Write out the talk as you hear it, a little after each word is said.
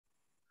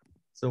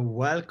So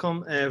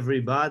welcome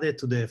everybody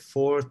to the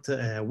fourth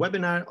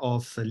webinar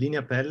of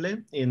Linea Pelle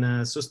in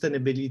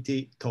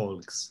Sustainability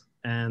Talks.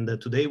 And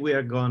today we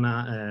are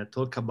gonna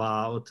talk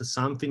about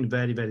something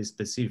very, very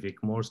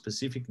specific, more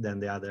specific than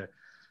the other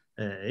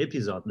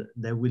episode.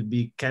 That will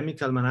be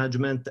chemical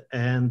management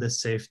and the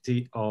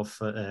safety of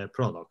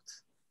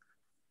products.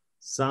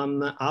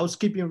 Some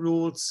housekeeping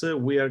rules.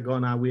 We have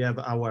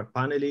our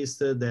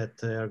panelists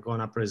that are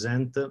gonna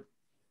present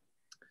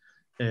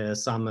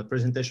some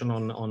presentation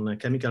on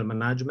chemical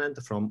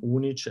management from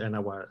UNIC and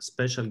our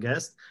special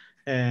guest.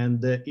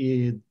 And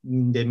in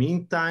the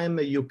meantime,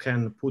 you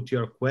can put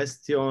your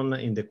question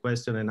in the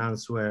question and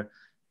answer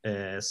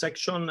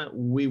section.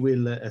 We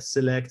will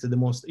select the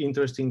most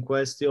interesting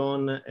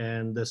question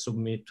and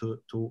submit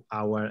to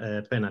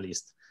our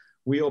panelists.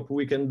 We hope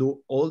we can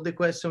do all the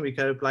questions, we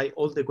can reply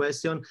all the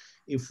questions.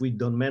 If we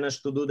don't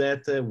manage to do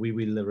that, we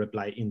will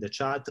reply in the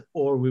chat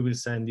or we will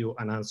send you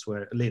an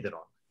answer later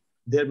on.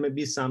 There may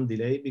be some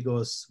delay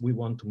because we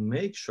want to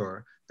make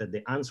sure that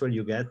the answer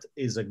you get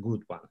is a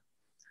good one.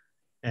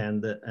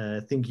 And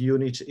I think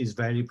UNIC is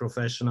very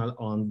professional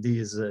on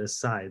this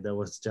side I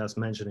was just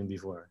mentioning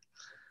before.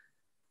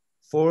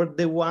 For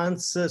the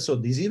ones, so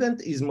this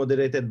event is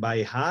moderated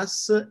by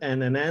us,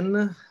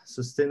 NNN,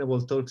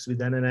 Sustainable Talks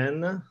with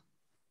NNN.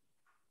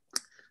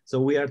 So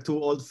we are two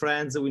old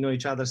friends, we know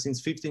each other since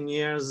 15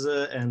 years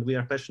and we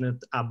are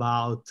passionate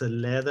about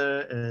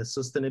leather,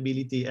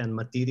 sustainability and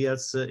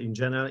materials in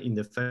general in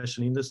the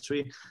fashion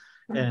industry.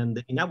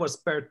 And in our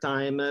spare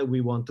time, we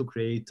want to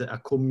create a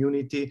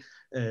community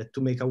to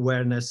make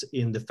awareness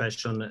in the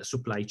fashion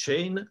supply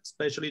chain,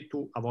 especially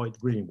to avoid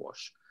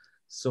greenwash.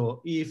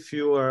 So if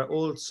you are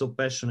also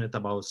passionate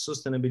about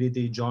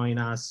sustainability, join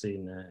us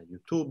in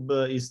YouTube,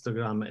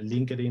 Instagram,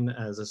 LinkedIn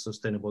as a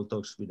Sustainable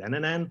Talks with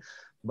NNN.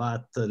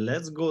 But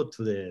let's go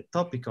to the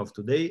topic of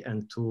today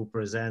and to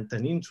present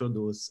and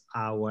introduce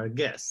our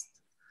guest.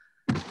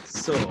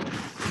 So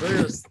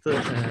first,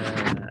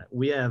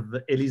 we have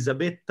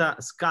Elisabetta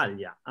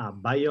Scaglia, a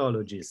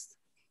biologist.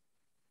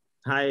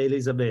 Hi,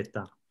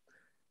 Elisabetta.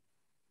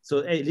 So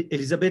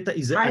Elisabetta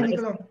is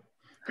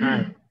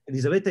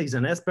Elisabetta is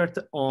an expert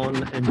on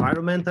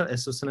environmental and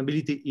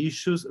sustainability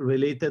issues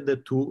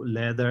related to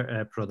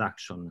leather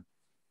production.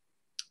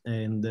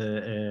 And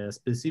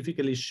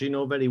specifically, she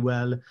knows very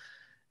well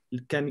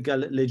chemical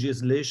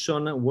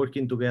legislation,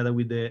 working together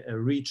with the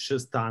REACH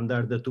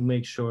standard to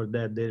make sure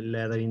that the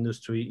leather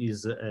industry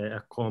is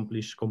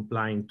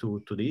complying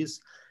to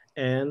this.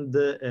 And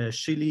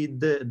she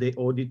lead the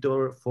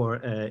auditor for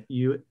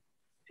EN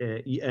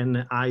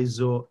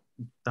ISO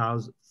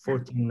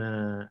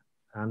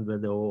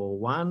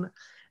 14001,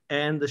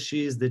 and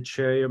she is the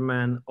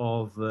chairman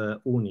of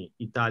UNI,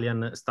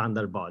 Italian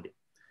standard body.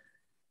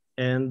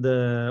 And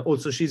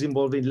also she's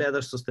involved in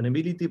leather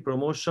sustainability,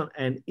 promotion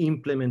and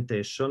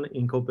implementation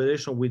in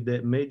cooperation with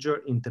the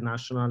major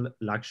international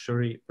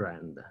luxury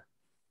brand.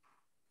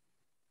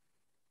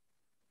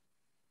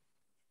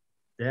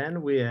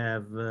 Then we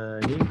have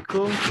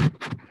Nico.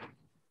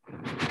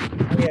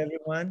 Hi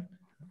everyone,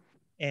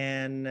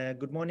 and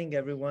good morning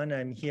everyone.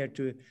 I'm here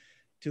to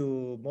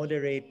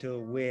moderate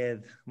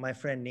with my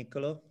friend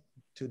Nicolo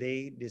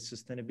today, the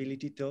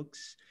sustainability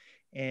talks.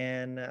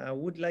 And I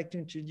would like to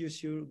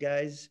introduce you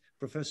guys,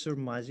 Professor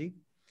Masi.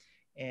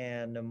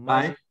 And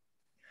Masi,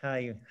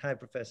 hi,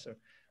 Professor.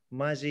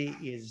 Masi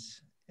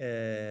is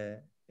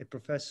a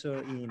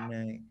professor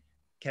in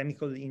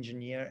chemical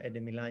engineer at the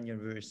Milan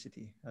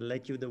University. I'd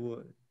like you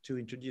to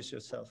introduce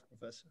yourself,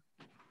 Professor.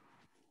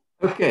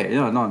 Okay,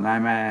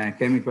 I'm a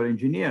chemical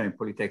engineer in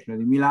Politecnico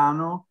di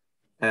Milano.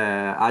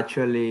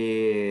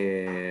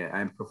 Actually,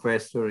 I'm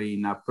professor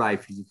in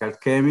applied physical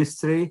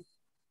chemistry.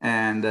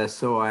 And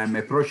so I'm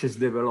a process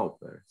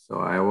developer. So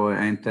I will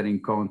enter in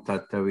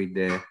contact with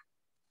the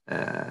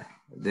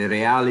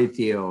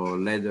reality of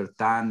leather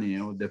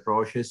tanning, the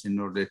process, in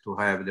order to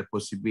have the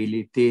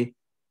possibility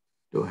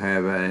to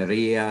have a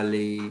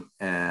really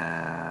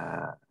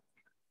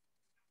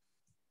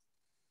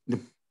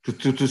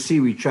to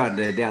see which are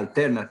the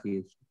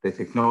alternatives to the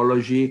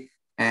technology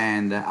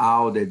and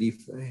how the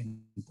different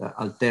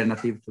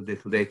alternatives to the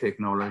today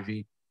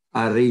technology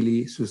are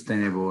really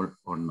sustainable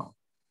or not.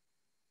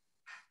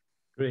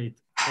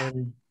 Great.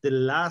 And the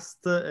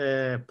last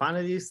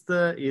panelist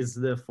is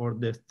for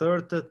the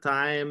third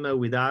time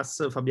with us,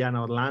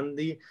 Fabiana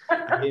Orlandi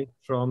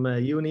from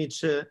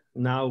UNIC.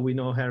 Now we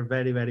know her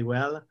very, very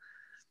well.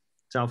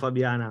 Ciao,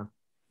 Fabiana.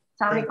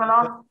 Ciao,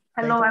 Nicolò.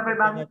 Hello,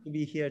 everybody. Nice to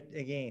be here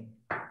again.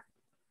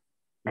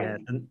 Yeah,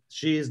 and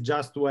she is,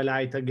 just to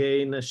highlight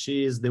again,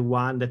 she is the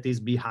one that is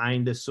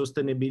behind the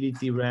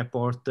sustainability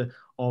report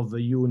of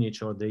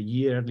UNIC, or the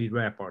yearly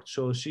report.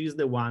 So she's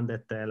the one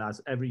that tells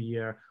us every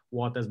year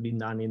what has been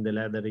done in the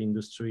leather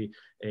industry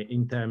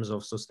in terms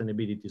of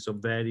sustainability. So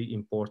very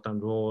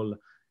important role.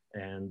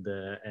 And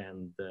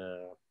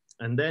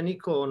then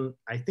Nico,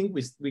 I think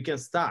we can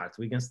start.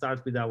 We can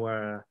start with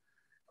our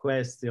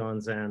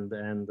questions and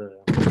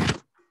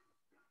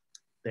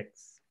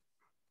text.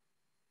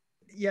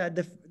 Yeah,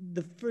 the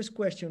first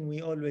question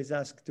we always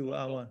ask to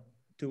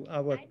to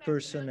our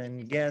person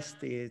and guest.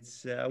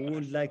 I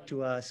would like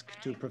to ask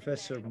to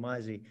Professor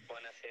Masi,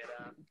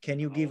 can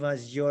you give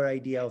us your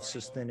idea of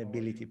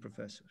sustainability,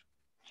 Professor?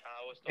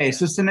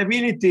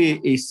 Sustainability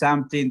is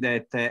something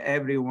that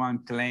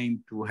everyone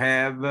claims to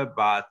have,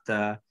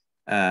 but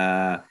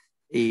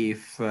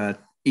if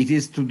it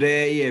is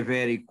today a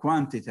very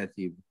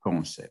quantitative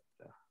concept.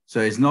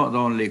 So it's not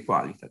only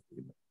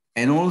qualitative.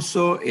 And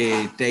also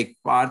it takes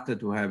part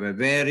to have a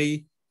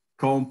very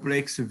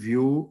complex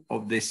view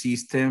of the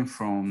system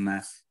from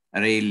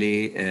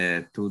really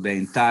to the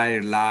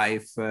entire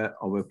life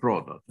of a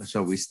product.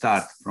 So we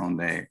start from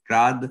the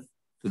grad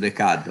to the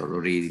cathode,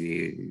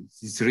 really.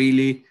 It's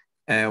really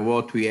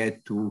what we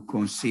had to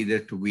consider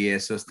to be a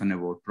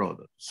sustainable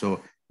product. So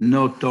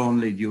not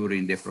only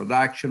during the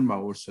production, but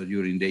also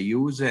during the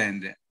use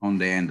and on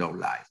the end of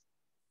life.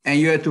 And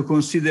you have to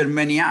consider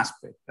many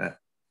aspects.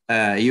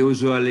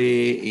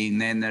 Usually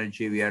in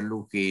energy, we are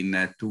looking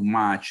too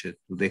much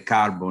to the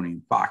carbon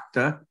impact.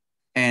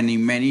 And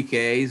in many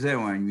cases,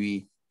 when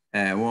we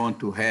want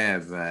to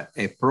have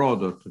a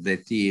product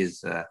that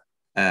is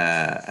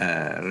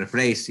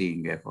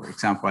replacing, for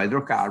example,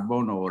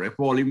 hydrocarbon or a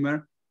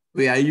polymer,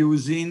 we are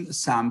using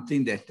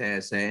something that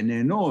has an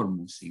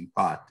enormous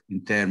impact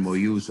in terms of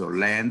use of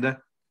land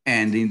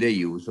and in the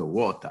use of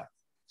water.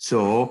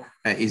 So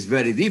it's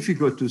very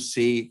difficult to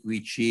see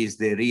which is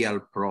the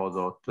real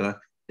product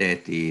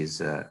that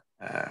is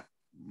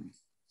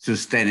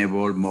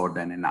sustainable more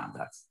than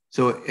another.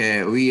 So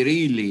we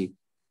really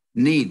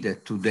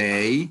need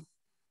today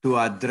to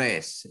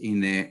address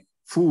in a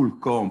full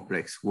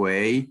complex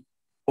way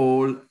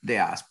all the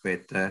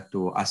aspects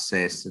to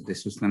assess the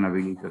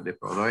sustainability of the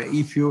product.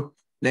 If you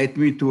let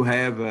me to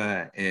have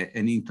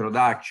an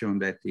introduction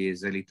that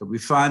is a little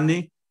bit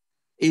funny,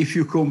 if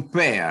you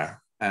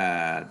compare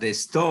the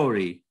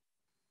story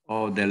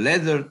of the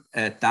leather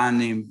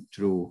tanning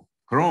through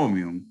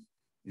chromium,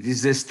 it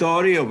is the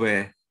story of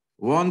a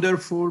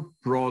wonderful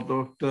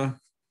product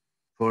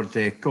for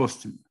the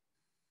customer.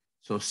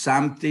 So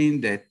something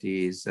that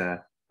is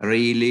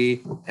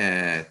really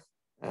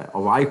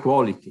of high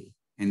quality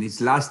and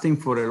it's lasting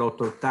for a lot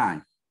of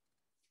time.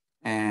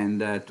 And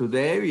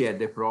today we had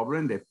the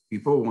problem that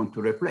people want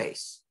to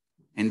replace.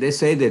 And they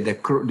say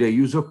that the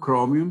use of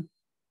chromium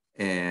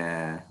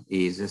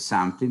is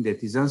something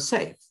that is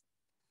unsafe.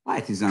 Why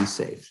it is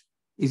unsafe?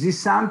 Is it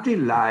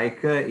something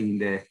like in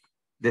the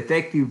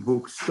detective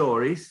book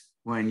stories,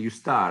 when you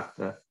start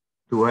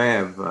to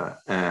have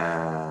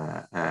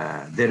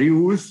the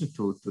rules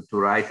to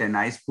write a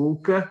nice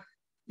book,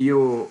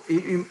 you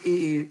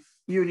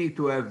need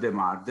to have the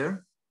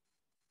murder,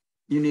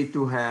 you need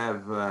to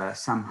have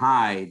some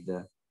hide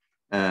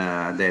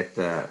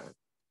that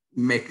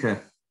make,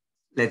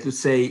 let's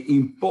say,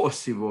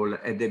 impossible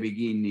at the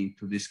beginning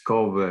to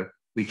discover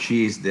which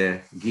is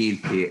the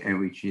guilty and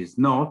which is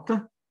not.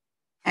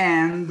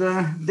 And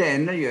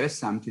then you have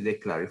something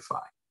that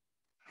clarifies.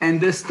 And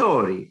the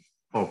story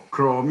of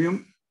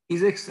chromium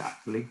is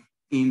exactly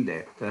in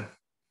that.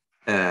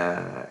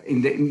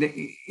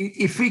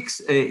 It fits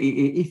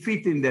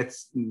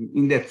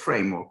in that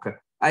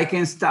framework. I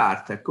can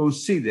start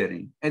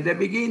considering at the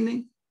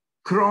beginning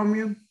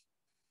chromium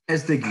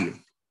as the guilt.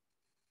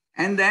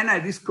 And then I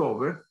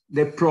discover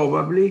that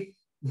probably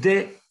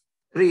the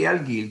real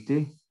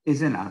guilty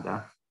is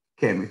another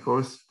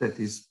chemicals that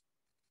is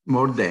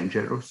more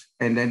dangerous.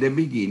 And at the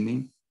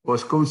beginning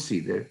was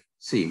considered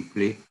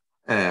simply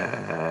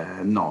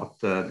not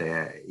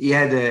the, he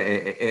had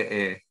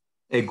a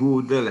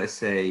good, let's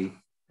say,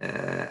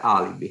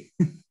 alibi.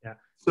 Yeah.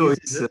 So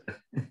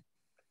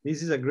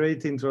this is a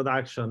great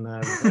introduction,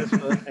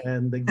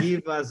 and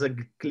give us a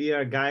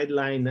clear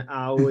guideline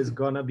how is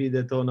gonna be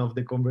the tone of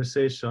the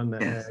conversation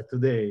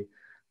today.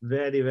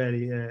 Very,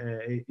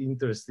 very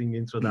interesting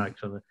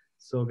introduction.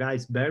 So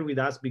guys, bear with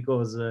us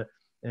because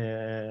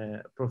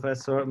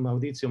Professor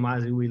Maurizio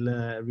Masi will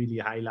really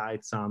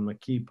highlight some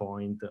key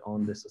points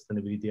on the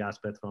sustainability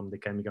aspect from the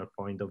chemical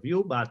point of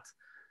view, but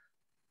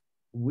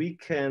we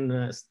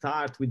can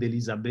start with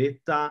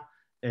Elisabetta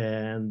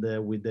and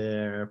with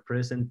their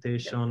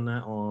presentation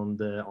on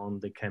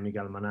the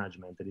chemical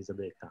management.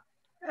 Elisabetta.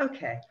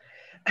 Okay,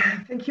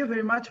 thank you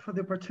very much for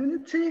the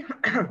opportunity.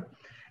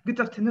 Good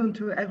afternoon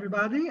to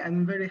everybody.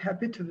 I'm very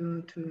happy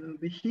to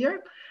be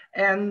here.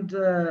 And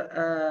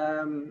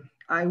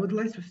I would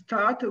like to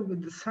start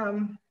with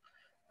some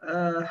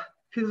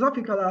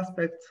philosophical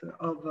aspects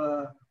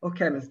of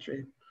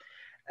chemistry.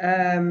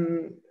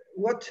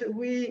 What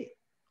we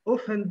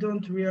often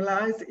don't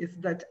realize is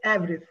that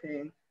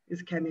everything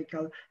is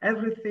chemical.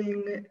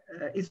 Everything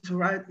is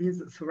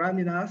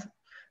surrounding us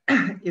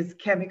is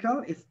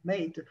chemical, is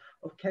made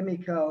of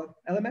chemical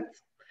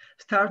elements.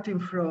 Starting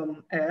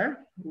from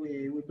air,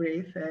 we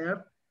breathe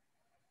air.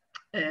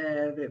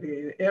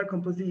 The air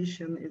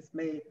composition is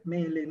made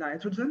mainly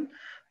nitrogen,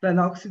 then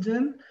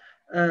oxygen,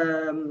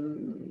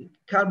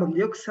 carbon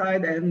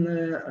dioxide, and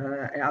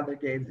other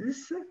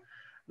gases.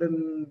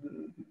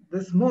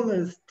 The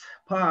smallest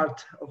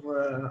part of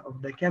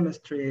the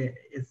chemistry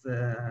is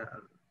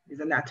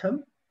an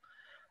atom.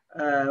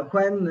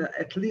 when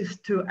at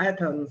least two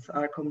atoms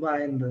are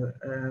combined,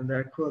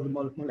 they're called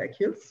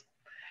molecules.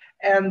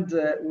 And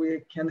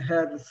we can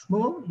have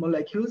small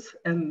molecules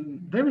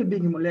and very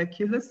big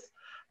molecules,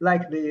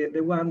 like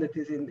the one that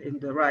is in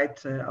the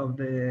right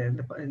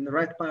in the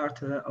right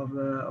part of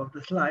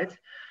the slide.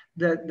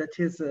 That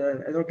is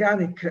an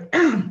organic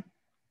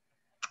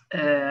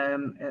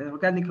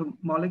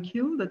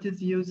molecule that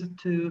is used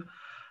to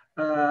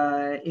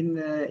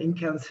in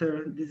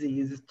cancer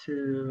disease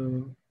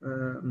to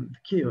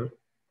cure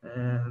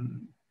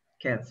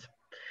cancer.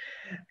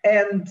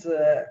 And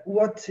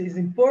what is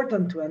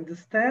important to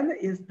understand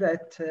is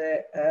that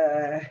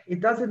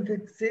it doesn't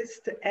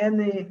exist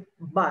any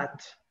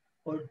bad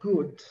or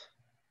good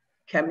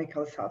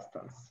chemical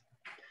substance.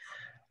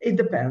 It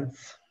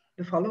depends.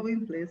 The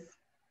following, please.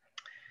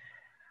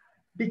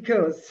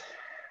 Because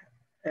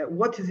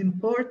what is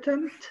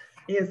important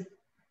is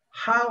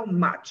how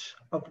much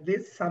of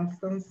this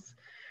substance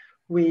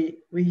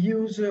we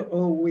use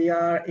or we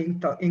are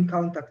in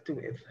contact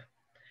with.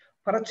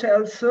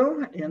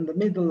 Paracelso, in the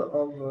middle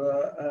of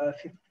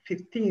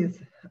 15th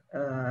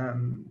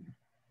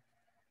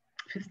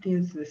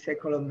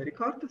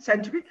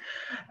century,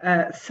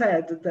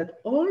 said that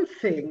all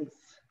things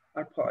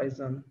are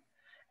poison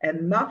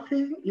and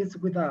nothing is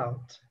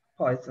without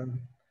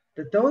poison.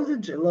 The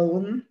dosage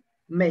alone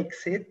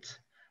makes it,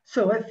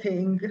 so a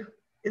thing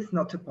is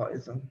not a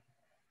poison.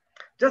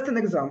 Just an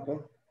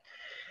example.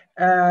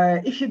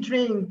 If you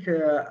drink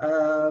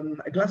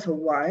a glass of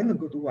wine, a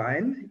good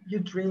wine, you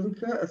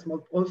drink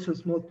also a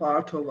small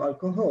part of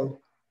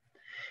alcohol.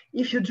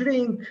 If you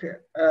drink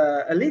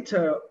a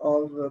liter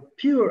of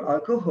pure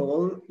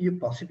alcohol, you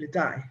possibly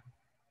die.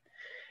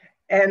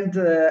 And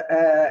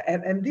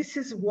this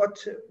is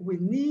what we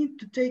need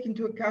to take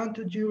into account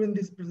during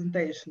this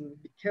presentation,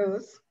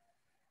 because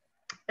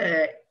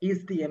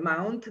is the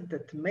amount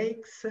that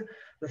makes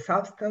the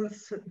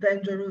substance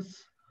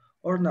dangerous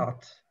or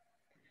not.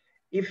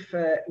 If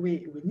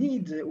we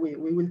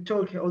will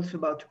talk also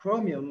about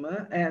chromium,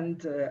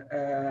 and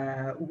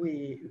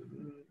we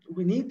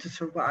need to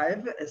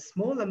survive a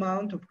small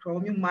amount of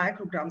chromium,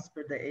 micrograms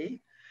per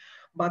day.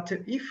 But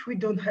if we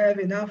don't have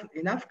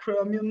enough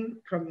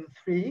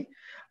chromium-3,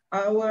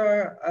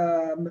 our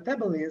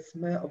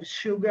metabolism of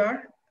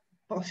sugar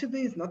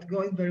possibly is not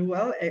going very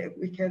well.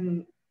 We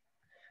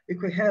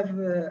could have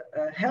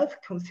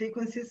health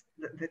consequences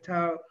that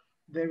are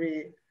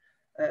very,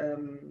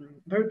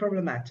 very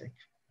problematic.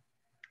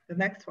 The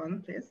next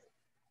one, please.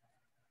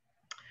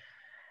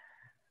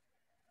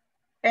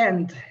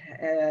 And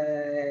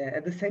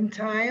at the same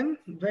time,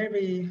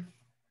 very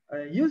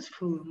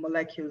useful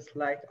molecules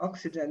like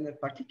oxygen,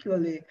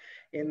 particularly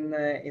in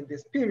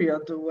this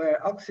period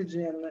where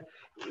oxygen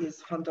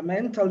is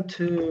fundamental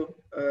to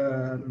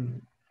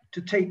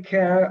take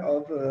care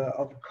of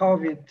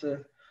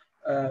COVID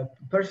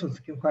persons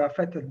who are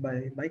affected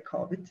by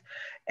COVID,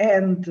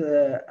 and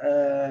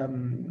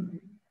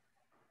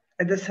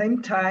at the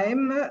same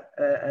time,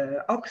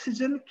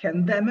 oxygen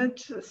can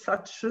damage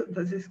such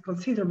that is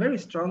considered very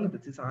strong,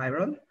 that is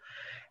iron.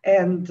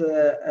 And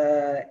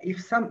if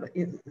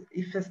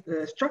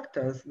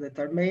structures that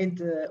are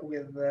made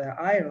with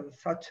iron,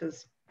 such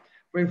as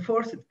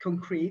reinforced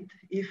concrete,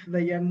 if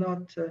they are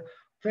not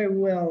very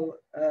well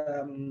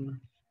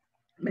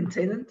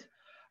maintained,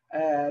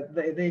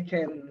 they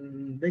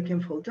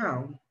can fall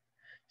down.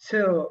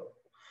 So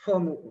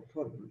from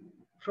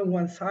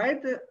one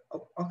side,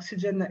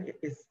 oxygen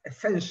is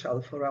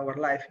essential for our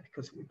life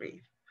because we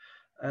breathe.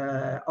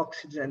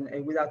 Oxygen,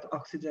 and without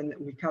oxygen,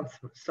 we can't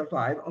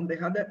survive. On the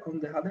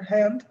other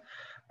hand,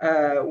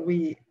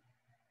 we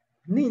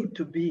need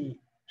to be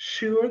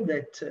sure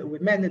that we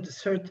manage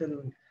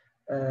certain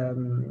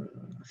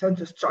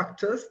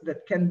structures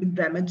that can be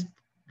damaged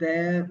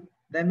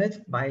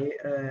by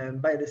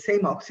the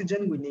same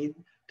oxygen we need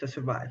to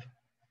survive.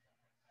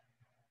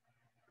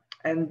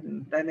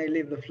 And then I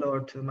leave the floor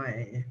to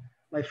my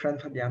friend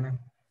Fabiana.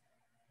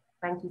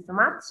 Thank you so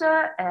much.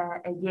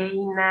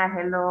 Again,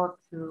 hello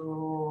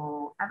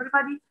to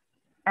everybody.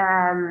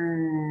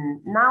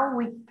 Now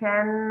we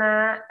can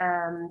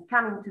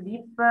come into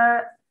deep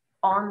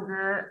on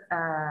the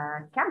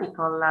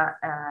chemical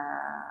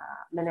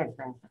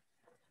management.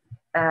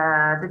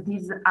 That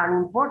is an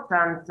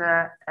important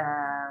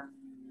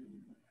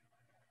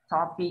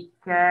topic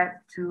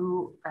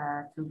to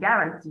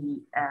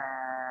guarantee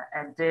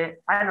the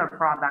final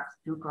products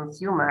to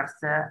consumers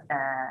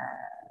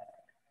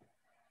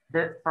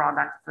the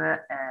product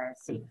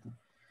safety.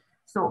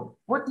 So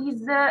what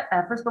is,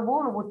 first of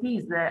all, what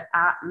is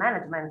a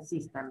management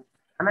system?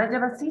 A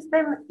management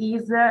system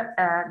is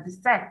the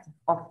set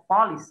of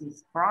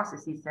policies,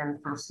 processes,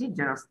 and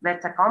procedures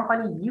that a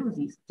company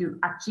uses to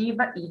achieve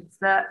its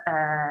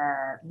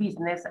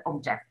business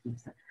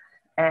objectives.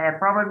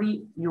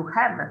 Probably you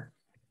have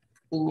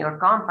in your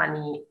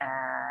company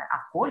a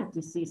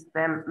quality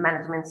system,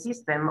 management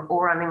system,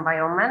 or an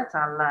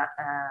environmental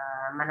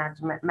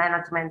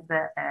management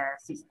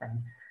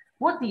system.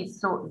 What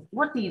is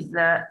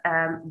the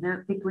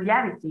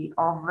peculiarity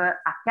of a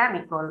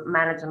chemical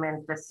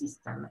management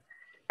system?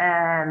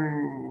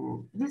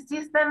 This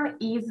system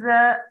is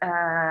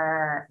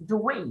the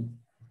way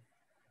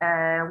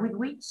with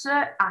which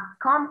a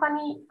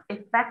company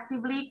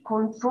effectively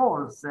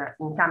controls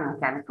incoming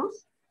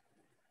chemicals,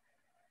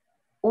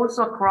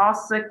 also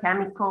across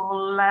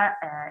chemical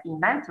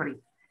inventory,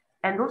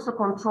 and also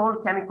control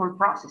chemical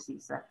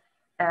processes,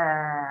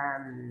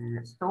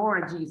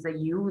 storages,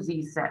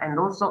 uses, and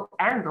also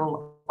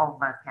handle of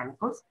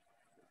chemicals,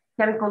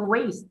 chemical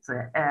wastes,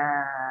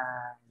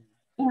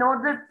 in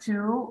order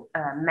to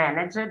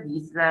manage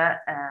these,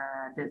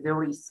 the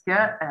risk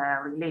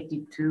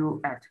related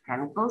to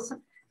chemicals,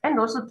 and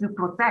also to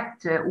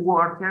protect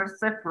workers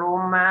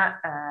from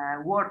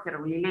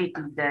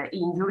worker-related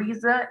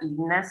injuries,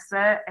 illness,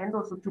 and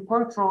also to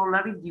control,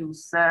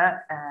 reduce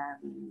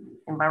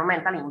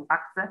environmental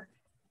impact,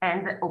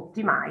 and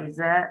optimize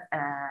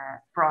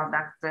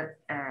product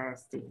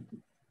safety.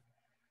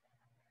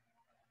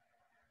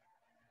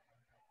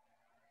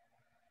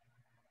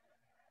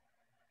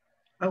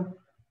 Oh.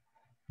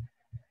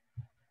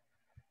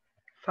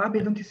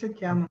 Fabio, non ti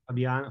sentiamo.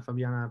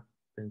 Fabiana,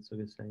 penso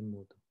che sei in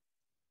muto.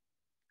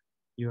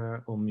 You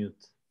are on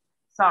mute.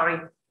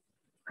 Sorry.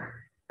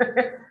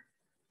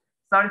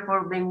 Sorry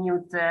for the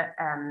mute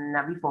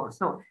before.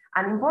 So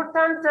an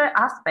important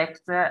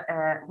aspect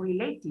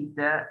related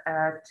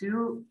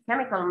to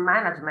chemical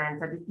management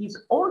that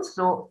is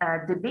also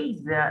the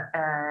base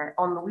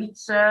on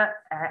which a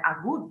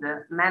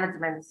good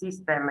management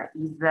system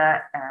is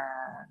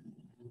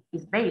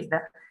based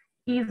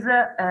is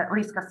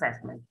risk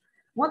assessment.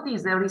 What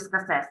is a risk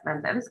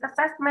assessment? A risk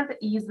assessment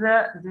is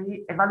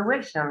the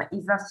evaluation,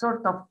 is a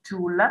sort of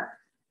tool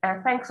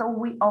thanks of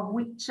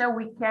which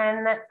we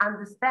can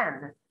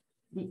understand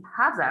the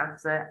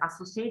hazards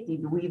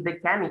associated with the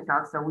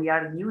chemicals we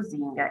are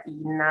using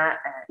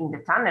in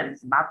the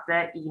tanneries, but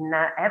in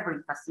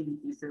every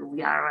facilities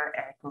we are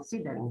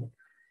considering.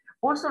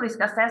 Also, risk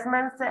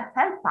assessments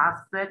help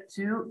us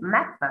to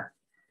map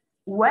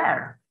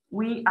where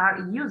we are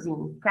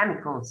using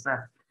chemicals,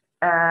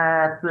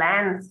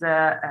 plants,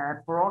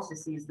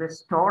 processes, the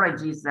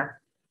storages.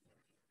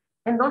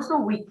 And also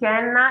we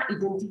can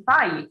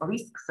identify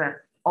risks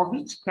of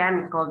each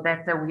chemical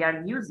that we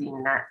are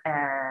using.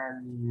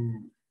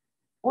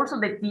 Also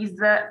that is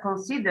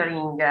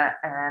considering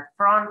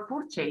from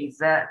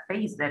purchase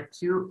phase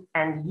to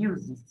end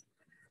uses.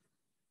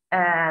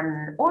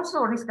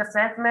 Also risk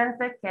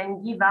assessment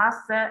can give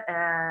us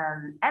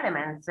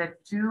elements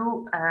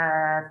to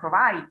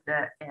provide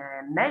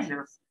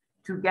measures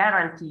to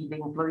guarantee the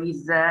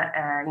employees'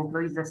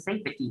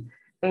 safety,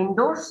 and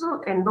also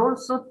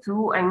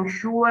to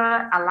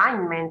ensure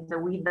alignment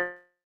with the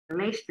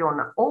relation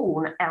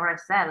own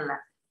RSL,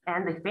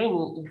 and if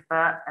any, if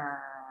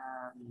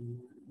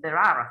there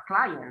are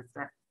clients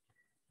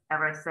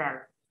RSL.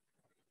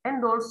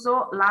 And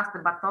also, last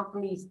but not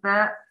least,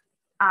 a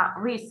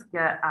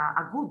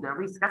good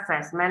risk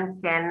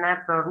assessment can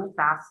permit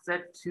us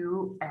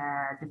to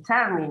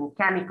determine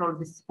chemical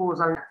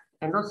disposal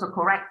and also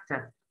correct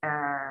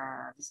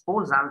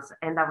disposals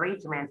and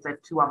arrangements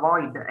to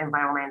avoid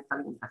environmental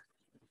impact.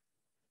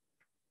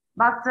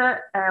 But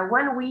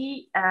when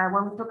we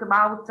talk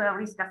about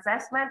risk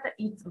assessment,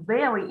 it's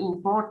very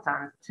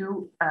important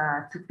to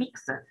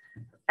fix,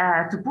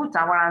 to put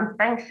our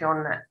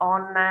attention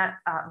on a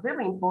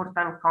very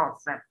important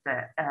concept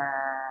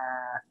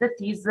that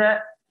is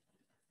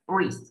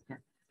risk.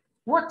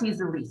 What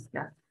is risk?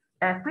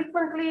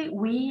 Frequently,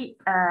 we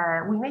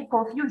make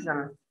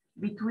confusion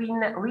between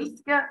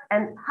risk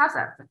and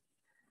hazard.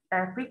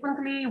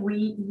 Frequently,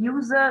 we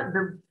use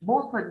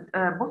both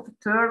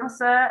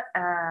terms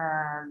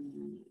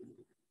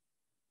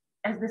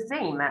as the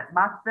same,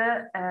 but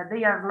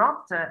they are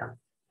not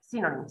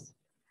synonyms.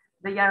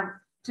 They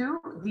are two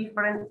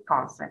different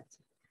concepts.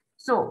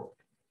 So,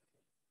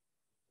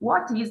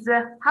 what is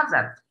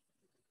hazard?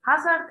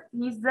 Hazard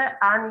is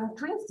an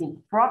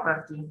intrinsic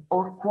property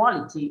or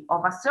quality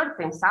of a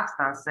certain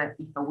substance,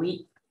 if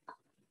we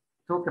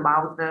talk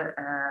about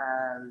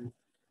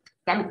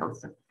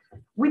chemicals,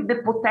 with the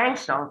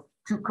potential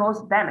to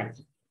cause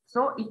damage.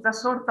 So it's a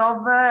sort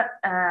of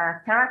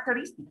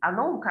characteristic, a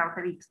known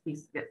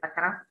characteristic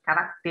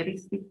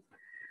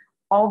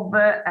of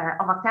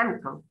a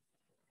chemical.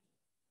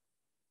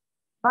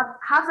 But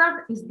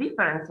hazard is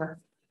different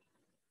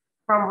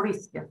from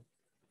risk.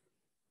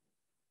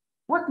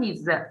 What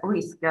is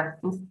risk?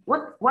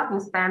 What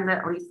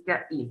instead risk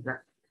is?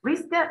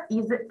 Risk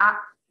is a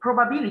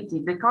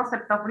probability. The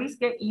concept of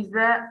risk is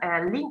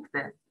linked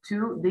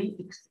to the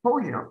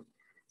exposure.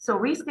 So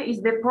risk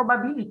is the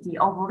probability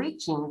of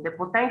reaching the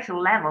potential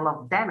level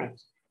of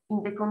damage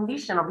in the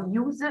condition of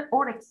use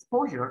or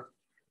exposure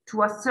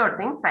to a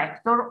certain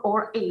factor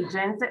or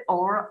agent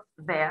or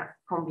their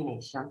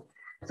combination.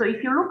 So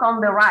if you look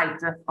on the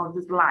right of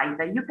the slide,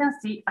 you can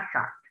see a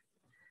shark.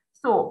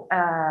 So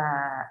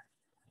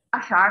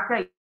a shark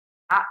is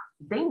a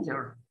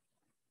dangerous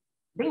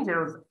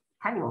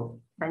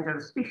animal,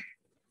 dangerous fish.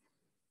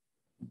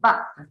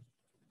 But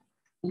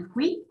if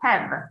we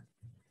have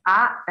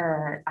a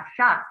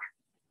shark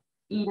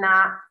in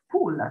a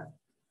pool,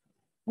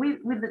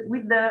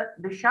 with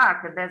the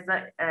shark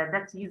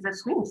that is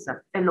swims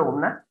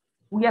alone,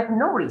 we have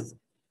no risk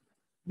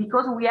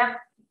because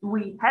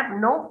we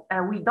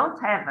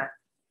don't have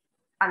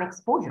an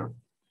exposure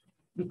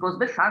because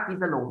the shark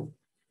is alone.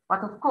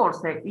 But of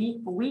course, if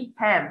we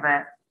have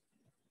a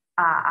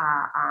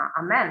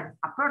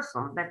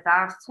person that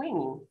are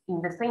swimming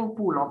in the same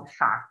pool of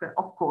shark,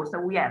 of course,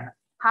 we have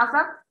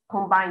hazard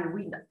combined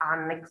with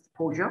an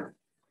exposure.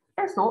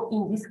 And so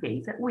in this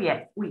case, we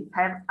have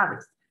a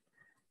risk.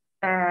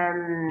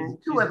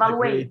 To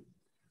evaluate,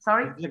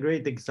 sorry? It's a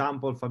great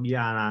example,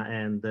 Fabiana,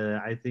 and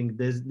I think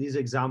this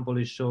example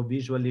is show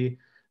visually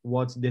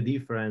what's the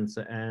difference.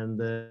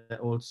 And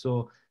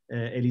also,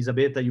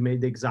 Elisabetta, you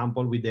made the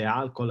example with the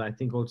alcohol. I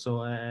think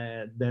also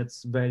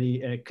that's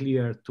very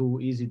clear, too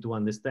easy to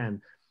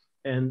understand.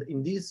 And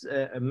in this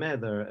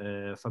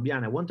matter,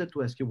 Fabiana, I wanted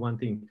to ask you one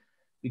thing,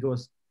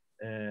 because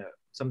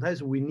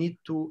sometimes we need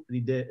to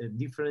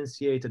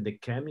differentiate the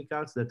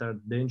chemicals that are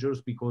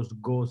dangerous because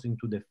goes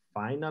into the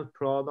final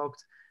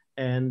product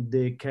and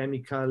the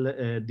chemical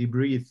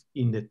debris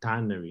in the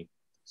tannery.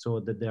 So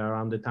that they are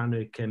around the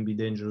tannery can be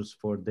dangerous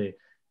for the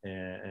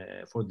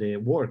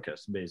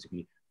workers,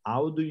 basically.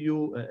 How do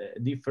you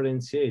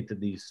differentiate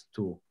these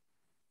two?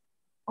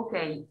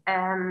 Okay,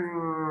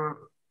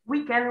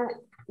 we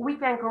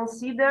can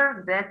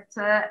consider that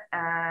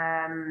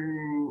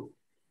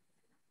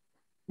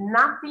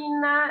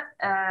nothing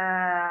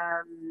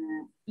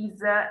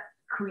is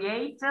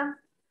created,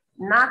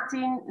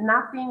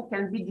 nothing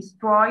can be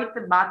destroyed,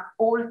 but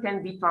all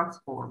can be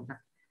transformed.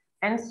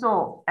 And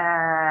so,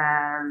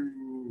 as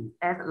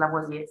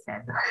Lavoisier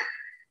said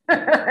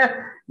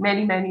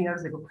many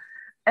years ago.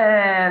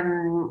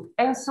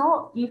 And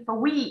so if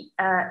we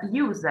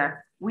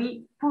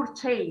we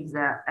purchase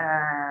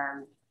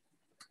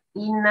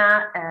in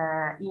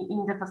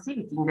the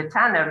facility, in the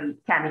tannery,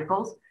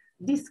 chemicals,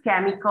 these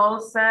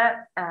chemicals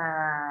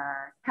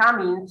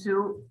come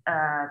into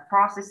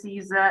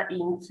processes,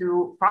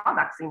 into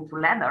products, into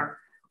leather,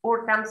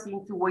 or comes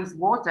into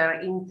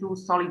wastewater, into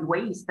solid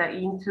waste,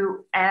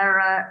 into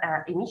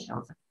air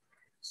emissions.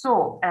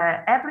 So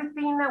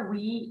everything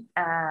we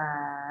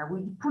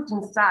put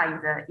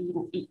inside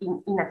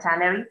in a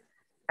tannery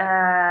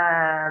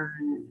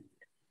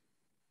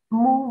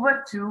move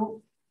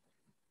to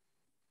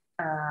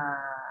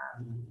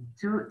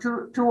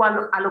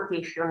a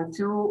location,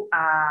 to a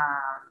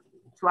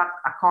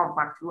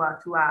compact, to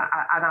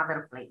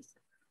another place.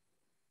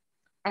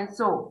 And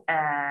so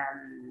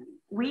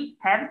we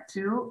have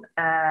to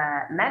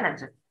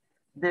manage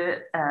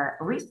the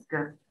risks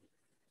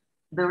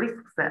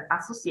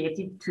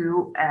associated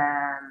to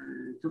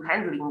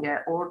handling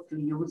or to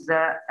use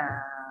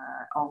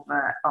of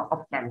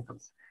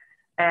chemicals.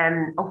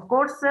 And of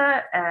course,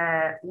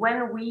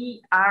 when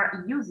we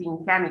are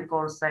using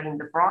chemicals in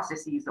the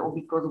processes, or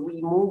because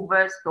we move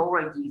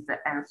storages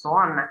and so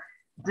on,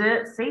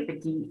 the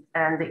safety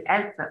and the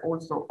health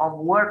also of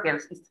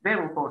workers is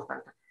very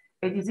important.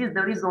 And this is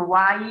the reason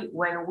why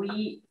when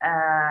we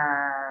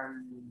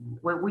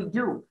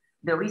do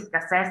the risk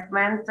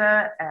assessment,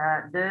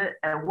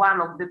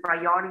 one of the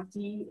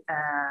priority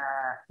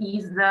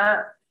is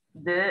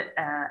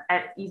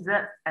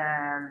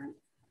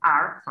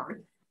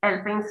health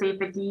and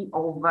safety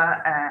of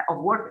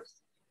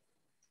workers.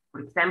 For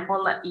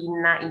example,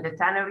 in the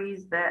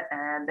tanneries,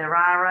 there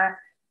are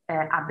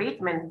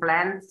abatement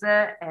plants,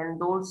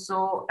 and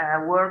also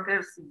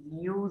workers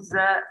use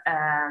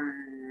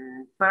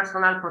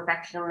personal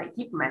protection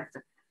equipment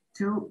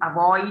to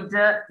avoid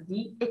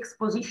the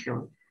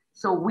exposition.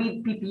 So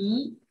with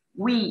PPE,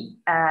 we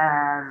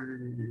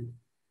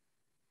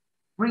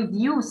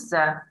reduce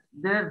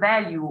the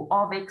value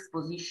of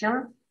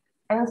exposition,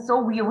 and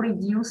so we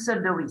reduce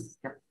the risk.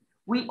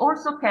 We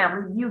also can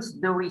reduce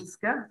the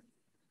risk,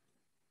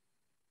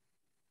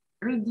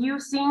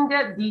 reducing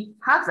the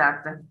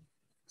hazard,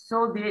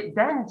 so the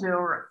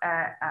danger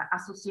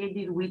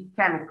associated with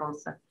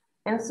chemicals.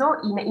 And so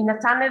in a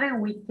tannery,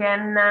 we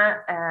can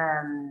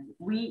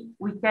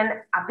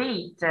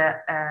abate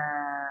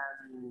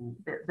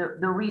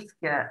the risk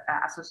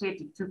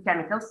associated to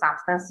chemical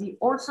substances,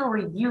 also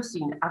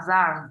reducing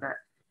hazard,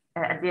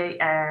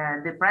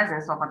 the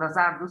presence of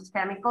hazardous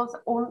chemicals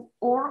also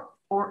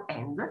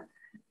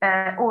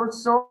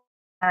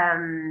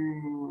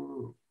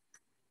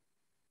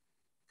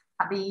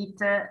abate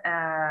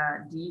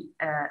the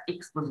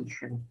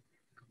exposition.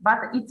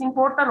 But it's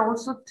important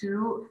also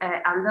to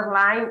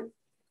underline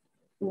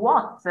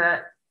what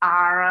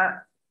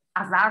are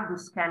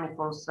hazardous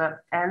chemicals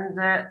and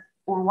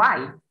or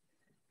why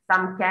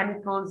some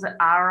chemicals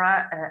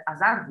are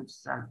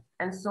hazardous,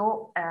 and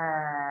so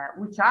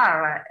which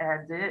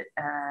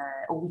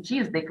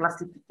is the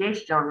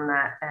classification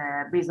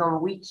based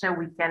on which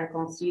we can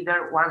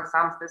consider one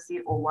substance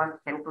or one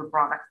chemical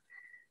product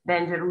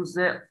dangerous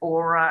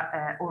or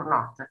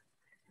not.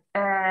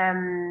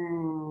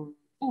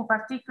 In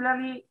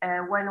particularly,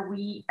 when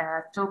we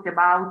talk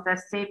about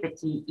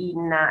safety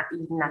in a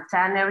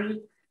tannery,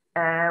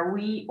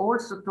 we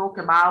also talk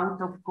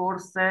about, of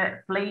course,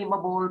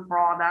 flammable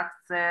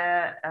products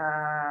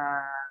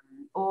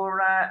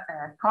or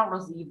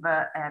corrosive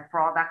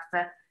products.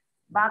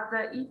 But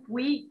if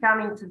we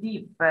come into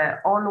deep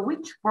on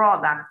which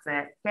products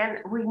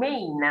can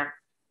remain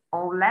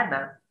on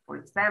leather, for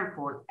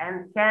example,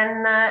 and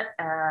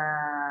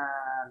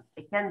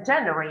it can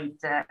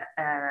generate a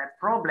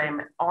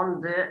problem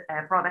on the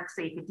product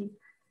safety,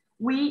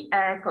 we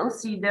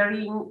consider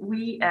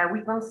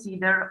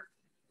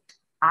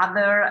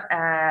other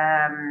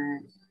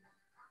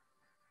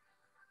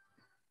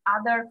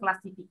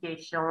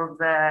classifications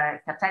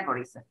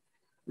categories,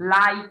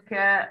 like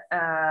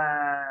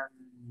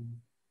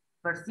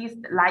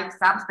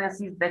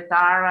substances that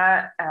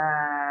are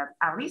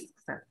a risk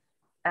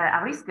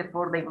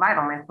for the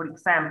environment. For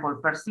example,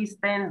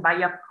 persistent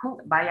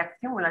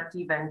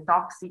bioaccumulative and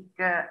toxic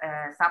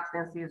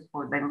substances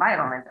for the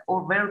environment,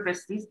 or very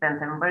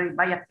persistent and very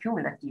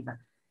bioaccumulative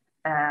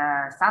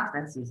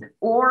substances,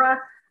 or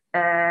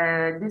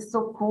the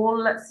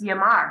so-called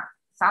CMR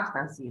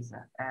substances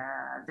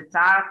that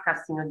are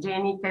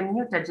carcinogenic and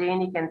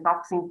mutagenic and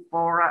toxic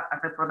for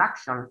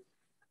reproduction.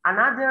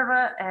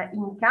 Another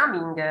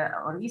incoming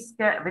risk,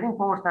 very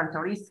important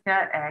risk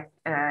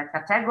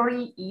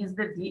category, is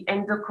the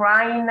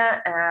endocrine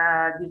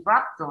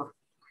disruptor,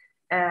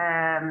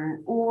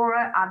 or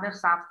other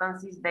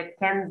substances that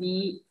can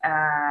be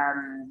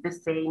the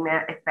same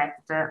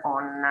effect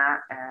on,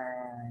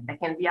 that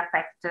can be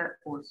affect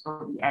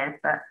also the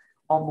health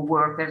of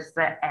workers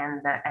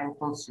and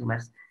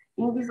consumers.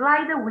 In this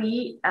slide,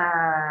 we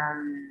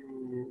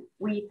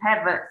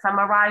have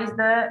summarized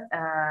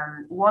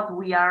what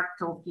we are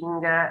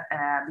talking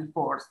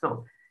before.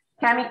 So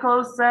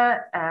chemicals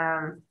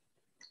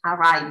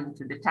arrive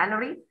into the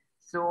tannery.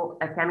 So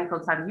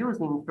chemicals are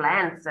used in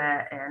plants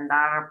and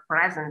are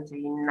present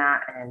in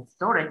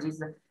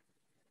storages.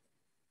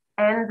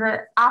 And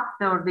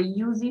after the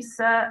uses,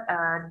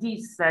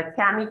 these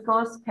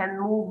chemicals can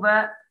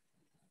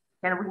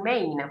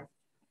remain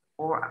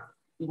or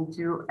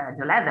into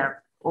the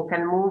leather, or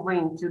can move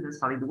into the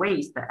solid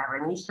waste, air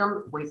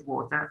emission,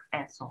 wastewater,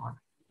 and so on.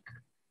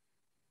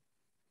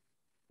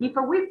 If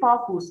we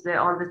focus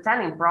on the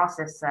tanning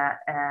process,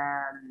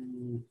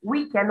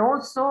 we can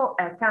also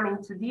come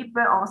into deep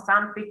on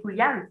some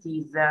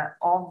peculiarities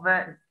of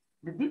the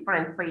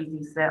different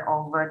phases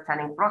of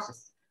tanning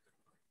process,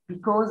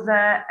 because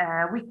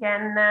we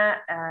can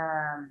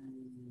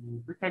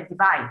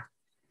divide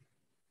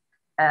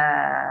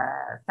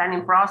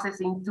tanning process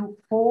into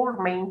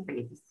 4 main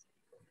phases.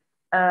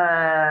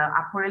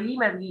 A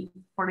preliminary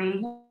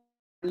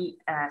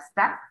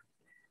step,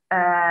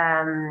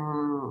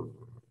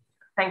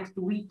 thanks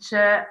to which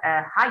raw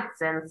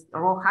hides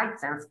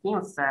and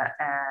skins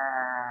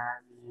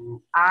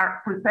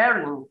are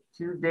preparing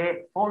to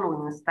the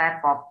following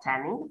step of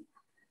tanning,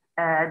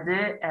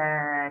 the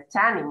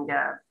tanning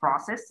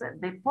process,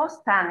 the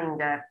post-tanning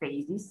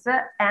phases,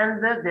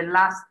 and the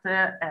last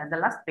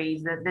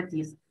phase, that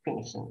is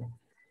finishing.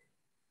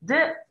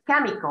 The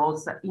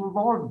chemicals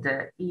involved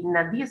in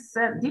these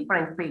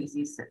different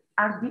phases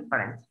are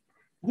different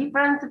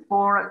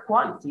for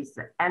qualities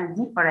and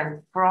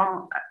different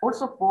from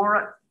also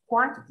for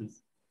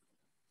quantities.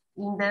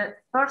 In the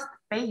first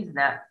phase,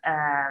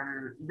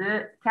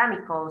 the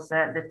chemicals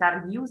that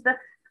are used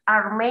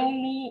are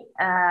mainly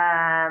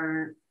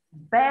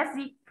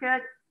basic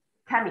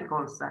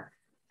chemicals,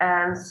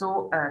 and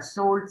so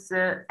salts,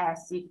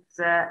 acids,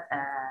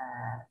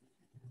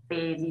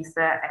 bases,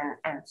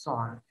 and so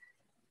on.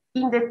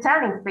 In the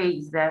tanning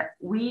phase,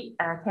 we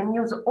can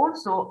use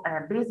also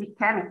basic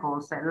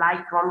chemicals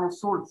like chromium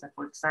salts,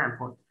 for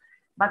example,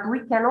 but we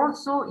can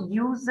also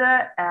use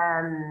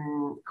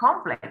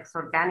complex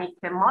organic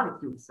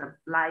molecules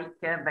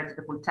like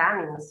vegetable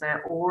tannins,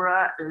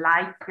 or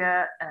like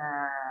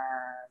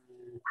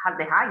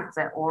aldehydes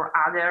or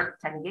other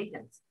tanning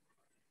agents.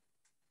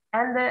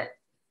 And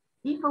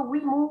if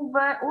we move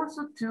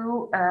also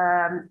to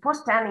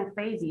post-tanning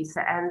phases,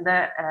 and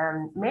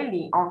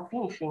mainly on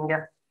finishing,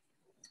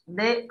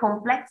 the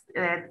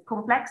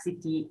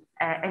complexity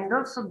and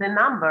also the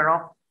number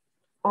of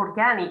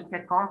organic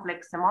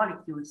complex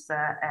molecules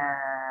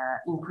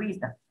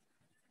increased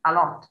a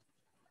lot.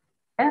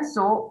 And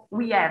so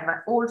we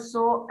have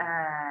also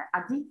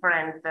a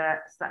different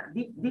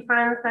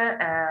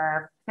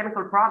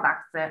chemical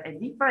products, a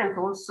different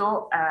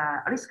also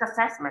risk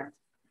assessment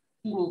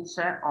in each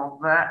of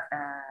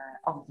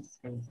these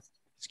phases.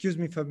 Excuse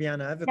me,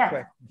 Fabiana, I have a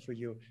question for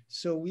you.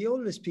 So we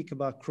always speak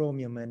about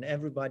chromium, and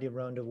everybody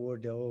around the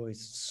world are always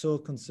so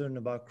concerned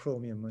about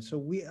chromium. So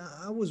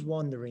I was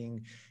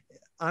wondering,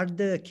 are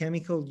the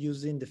chemicals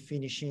used in the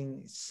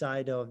finishing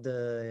side in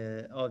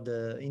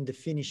the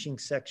finishing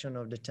section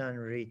of the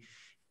tannery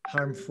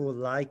harmful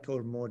like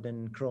or more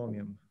than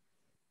chromium?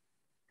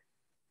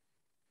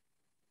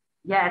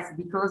 Yes,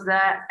 because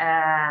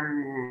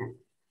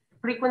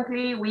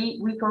frequently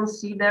we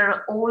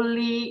consider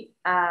only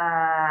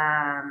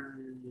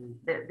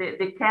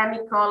the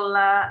chemical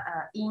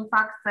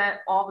impact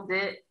of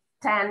the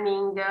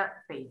tanning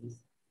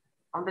phases,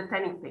 on the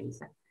tanning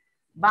phase.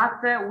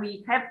 But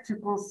we have to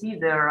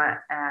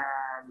consider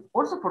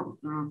also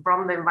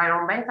from the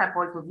environmental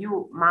point of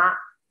view,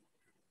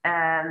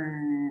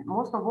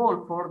 most of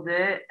all for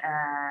the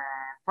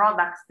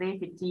product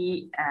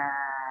safety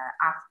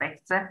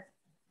aspects,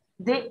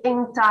 the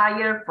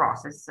entire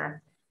process.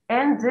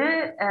 And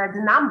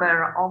the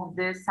number of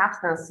the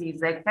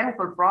substances,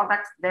 chemical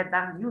products that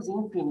are used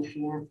in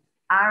finishing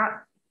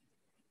are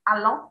a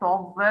lot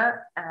of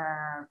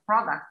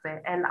products,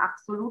 and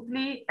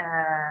absolutely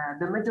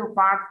the major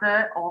part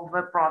of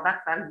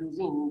products are used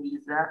in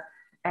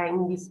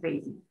this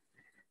phase.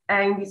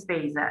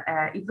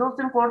 It's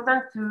also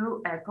important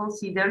to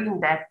consider in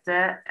that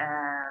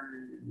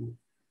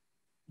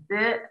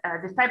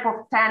the type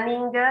of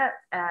tanning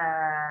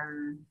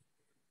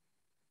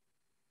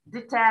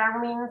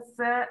determines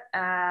the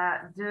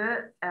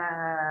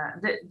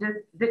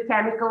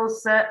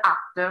chemicals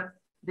after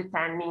the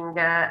tanning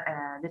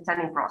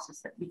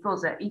process.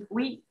 Because if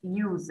we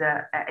use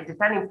the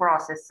tanning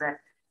process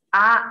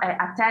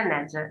a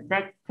tannage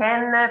that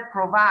can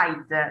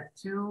provide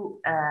to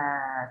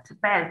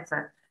pelts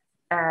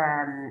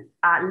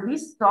a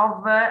list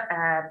of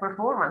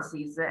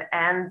performances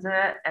and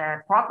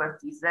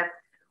properties,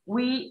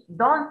 we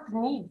don't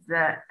need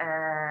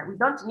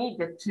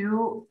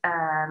to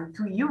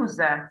use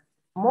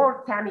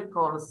more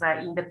chemicals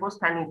in the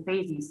post-tanning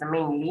phases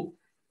mainly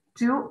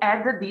to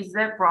add these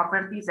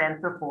properties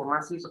and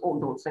performances,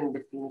 also in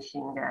the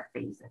finishing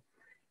phase.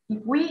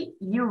 If we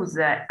use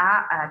a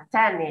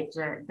tannage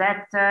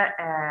that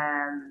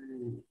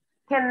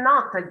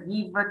cannot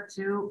give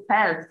to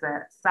pelts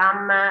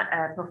some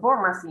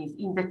performances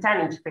in the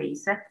tannage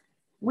phase,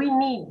 we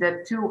need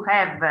to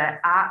have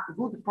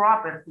good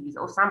properties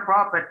or some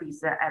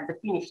properties at the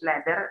finished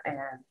leather,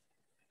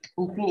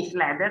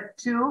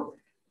 to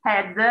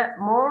add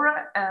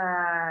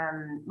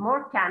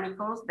more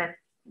chemicals that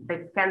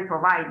can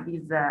provide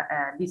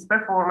these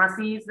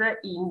performances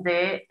in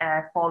the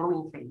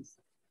following phase.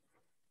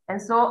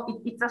 And so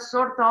it's a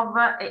sort of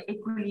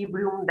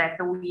equilibrium that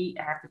we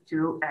have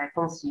to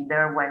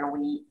consider when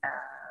we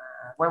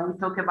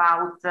talk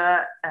about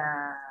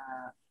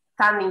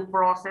tanning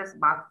process,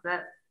 but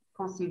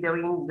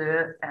considering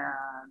the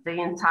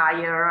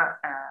entire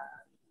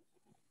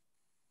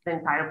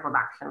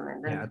production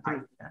and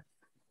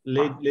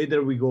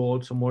later we go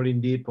also more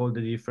in deep all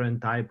the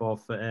different type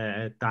of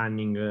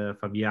tanning,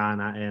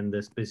 Fabiana,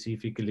 and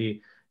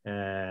specifically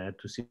to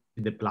see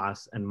the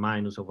plus and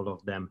minus of all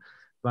of them.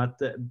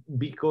 But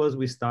because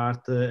we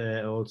start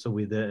also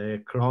with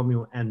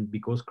chromium, and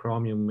because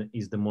chromium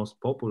is the most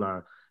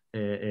popular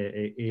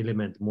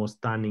element,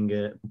 most tanning,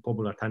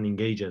 popular tanning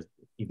agent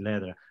in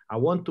leather, I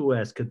want to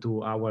ask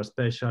to our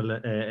special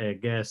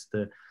guest,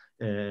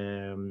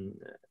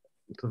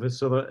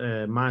 Professor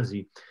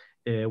Masi,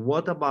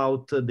 what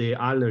about the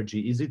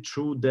allergy? Is it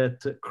true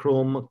that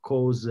chrome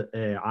cause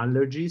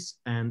allergies?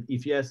 And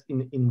if yes,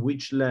 in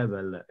which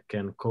level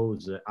can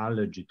cause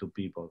allergy to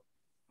people?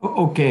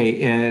 Okay,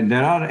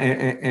 there are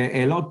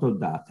a lot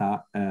of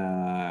data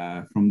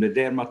from the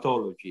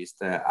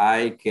dermatologist.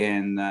 I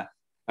can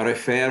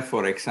refer,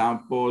 for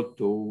example,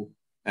 to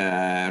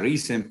a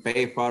recent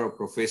paper of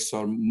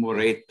Professor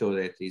Moretto,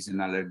 that is an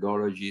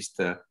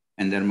allergologist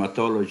and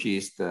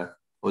dermatologist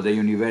of the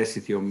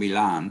University of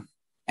Milan,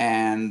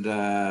 and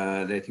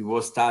that he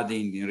was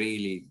studying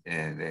really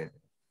a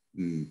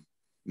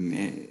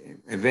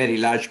very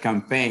large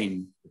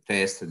campaign to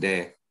test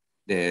the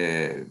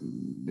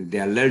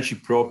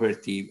allergic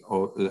property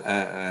of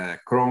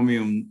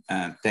chromium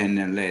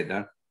tanner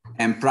leather,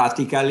 and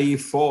practically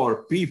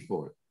for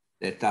people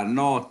that are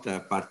not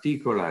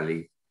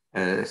particularly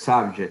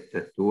subject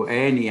to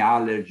any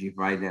allergy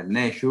by their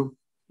nature,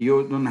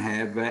 you don't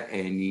have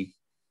any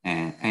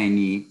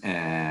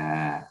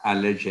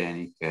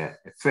allergenic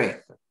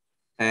effect.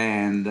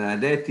 And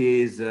that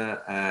is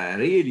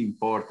really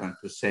important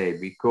to say,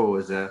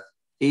 because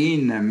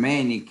in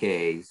many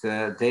cases,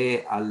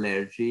 the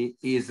allergy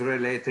is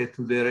related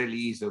to the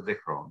release of the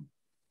chromium.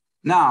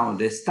 Now,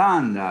 the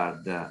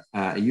standard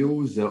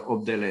use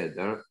of the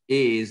leather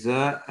is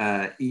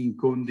in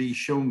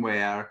condition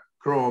where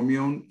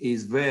chromium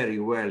is very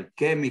well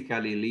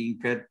chemically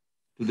linked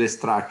to the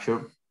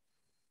structure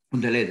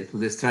of the leather, to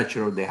the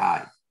structure of the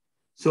hide.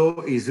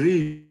 So it's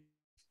really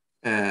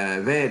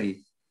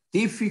very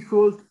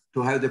difficult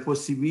to have the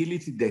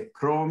possibility that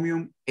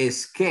chromium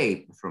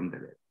escape from the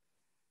leather,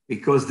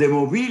 because the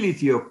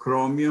mobility of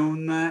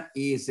chromium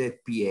is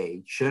at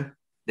pH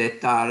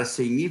that are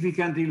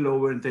significantly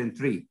lower than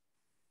 3.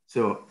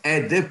 So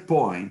at that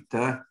point,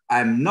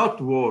 I'm not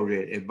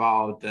worried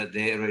about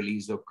the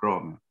release of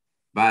chromium,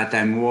 but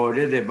I'm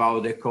worried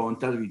about the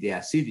contact with the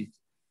acidity.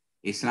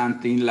 It's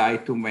something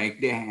like to make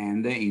the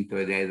hand into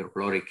a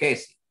hydrochloric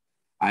acid.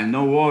 I'm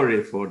not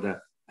worried for the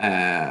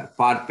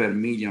part per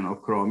million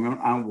of chromium.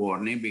 I'm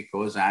worried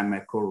because I'm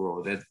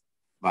corroded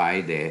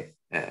by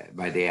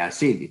the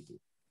acidity.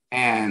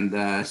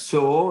 And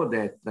so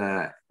that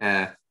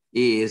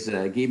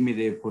give me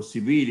the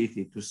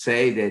possibility to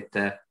say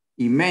that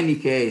in many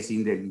cases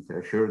in the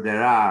literature,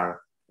 there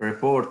are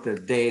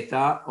reported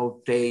data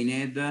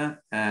obtained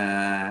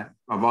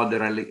about the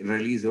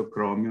release of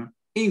chromium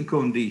in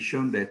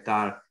conditions that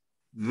are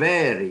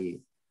very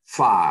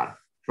far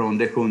from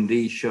the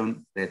conditions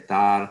that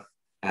are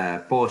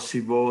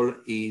possible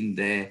in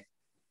the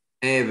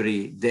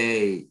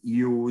everyday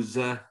use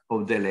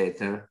of the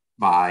letter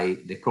by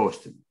the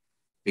customer.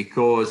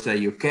 Because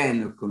you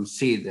can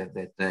consider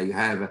that you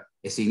have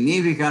a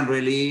significant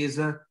release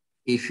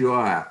if you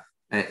are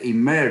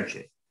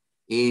immersed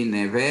in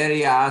a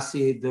very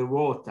acid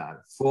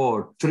water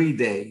for 3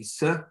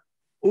 days.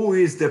 Who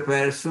is the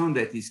person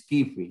that is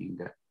keeping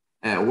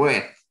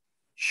wet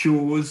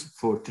shoes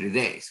for 3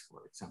 days,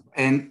 for example,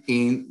 and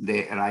in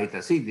the right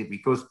acidity?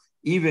 Because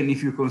even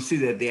if you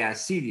consider the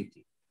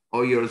acidity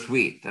of your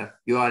sweet,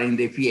 you are in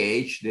the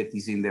pH that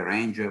is in the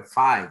range of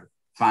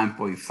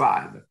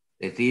 5.5.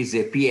 That is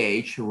a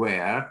pH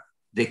where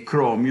the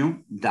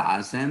chromium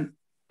doesn't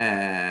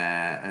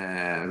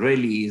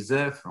release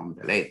from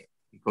the letter,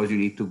 because you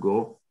need to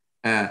go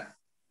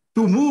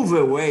to move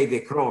away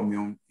the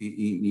chromium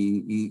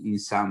in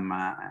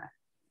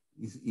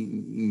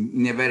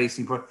a very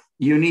simple.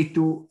 You need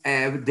to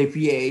have the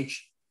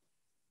pH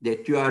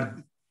that you are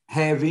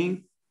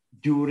having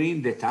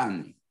during the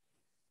tanning,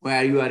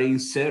 where you are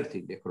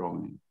inserting the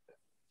chromium.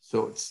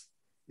 So it's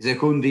a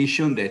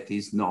condition that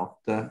is not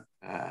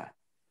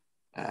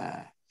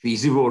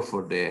feasible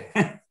for the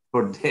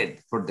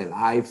for the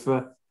life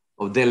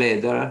of the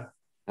leather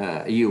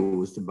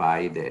used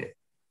by the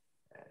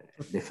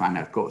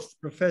final cost.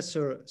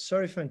 Professor,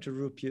 sorry if I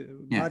interrupt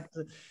you, but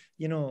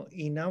you know,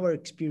 in our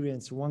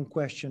experience, one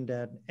question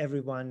that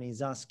everyone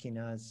is asking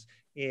us,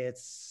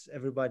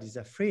 everybody's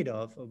afraid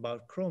of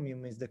about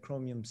chromium, is the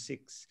chromium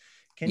 6.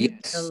 Can you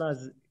tell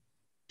us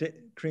the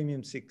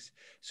chromium 6?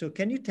 So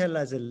can you tell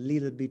us a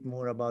little bit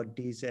more about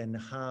this and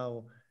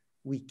how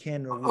we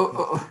can?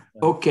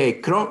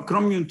 Okay,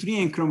 chromium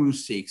 3 and chromium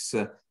 6.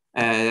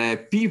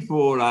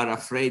 People are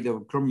afraid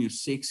of chromium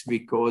 6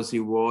 because it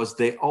was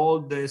the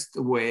oldest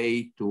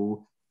way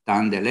to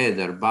tan the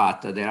leather,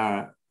 but there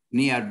are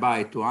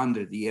nearby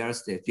 200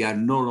 years that we are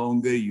no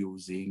longer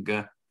using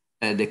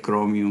the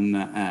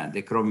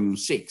chromium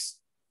 6.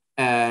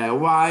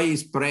 Why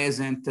is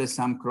present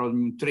some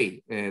chromium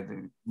 3?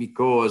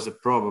 Because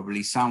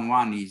probably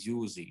someone is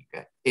using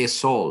a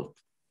salt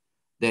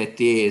that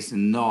is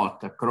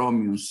not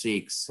chromium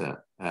 6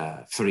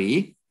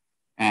 free.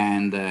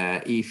 And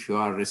if you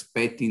are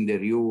respecting the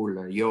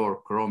rule,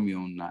 your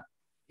chromium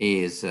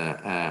is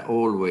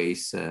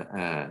always,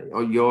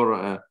 or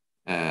your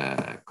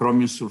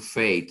chromium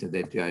sulfate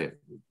that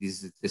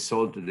is the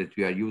salt that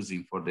we are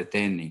using for the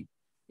tanning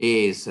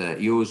is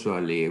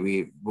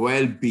usually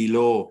well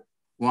below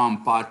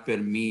 1 part per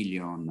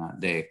million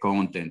the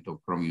content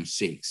of chromium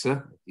 6.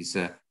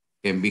 It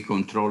can be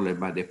controlled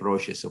by the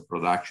process of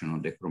production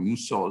of the chromium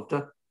salt.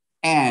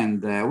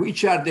 And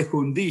which are the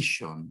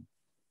conditions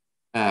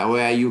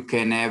where you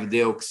can have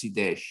the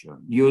oxidation?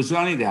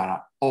 Usually there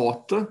are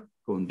hot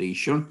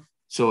conditions,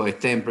 so a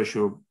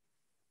temperature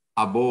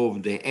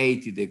above the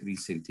 80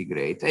 degrees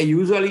centigrade, and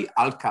usually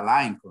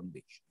alkaline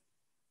condition,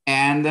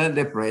 and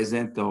the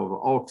presence of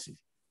oxygen.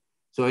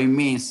 So it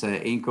means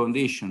in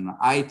condition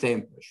high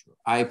temperature,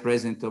 high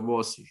presence of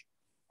oxygen,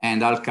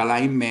 and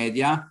alkaline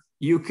media,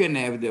 you can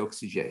have the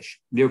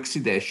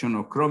oxidation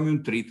of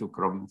chromium 3 to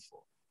chromium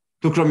 4,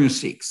 to chromium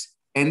 6.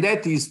 And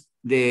that is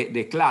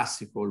the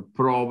classical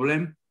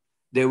problem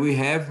that we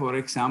have, for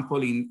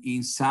example,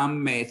 in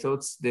some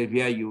methods that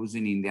we are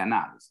using in the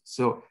analysis.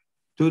 So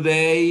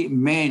today,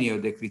 many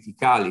of the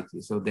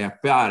criticalities of the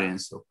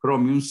appearance of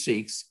chromium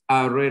 6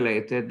 are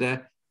related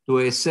to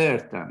a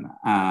certain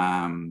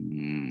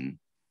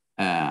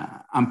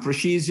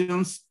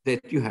imprecisions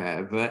that you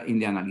have in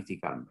the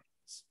analytical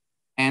methods.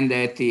 And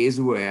that is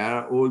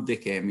where all the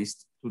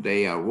chemists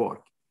today are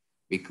working.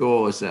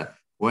 Because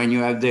when you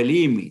have the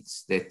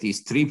limits, that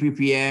is 3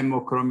 ppm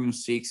of chromium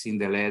 6 in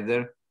the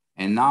leather,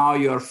 and now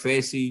you're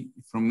facing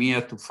from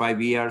here to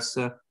 5 years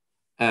to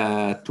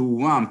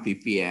 1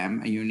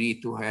 ppm, you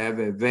need to have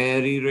a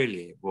very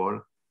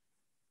reliable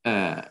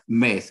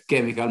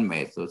chemical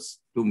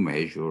methods to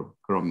measure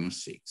chromium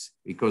 6.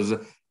 Because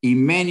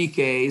in many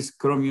cases,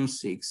 chromium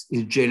 6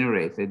 is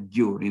generated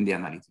during the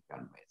analytical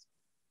method.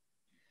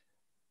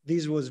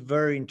 This was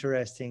very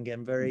interesting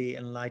and very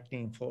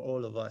enlightening for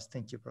all of us.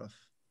 Thank you, Prof.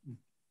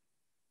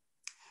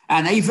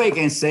 And if I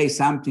can say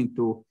something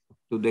to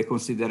the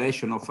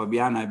consideration of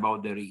Fabiana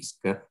about the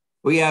risk,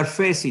 we are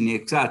facing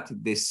exactly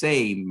the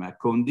same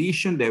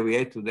condition that we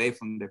had today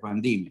from the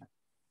pandemic.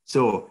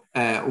 So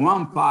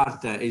one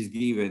part is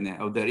given,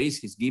 of the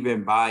risk is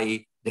given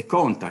by the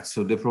contact,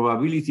 so the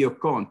probability of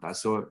contact,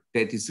 so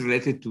that is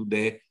related to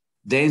the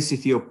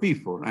density of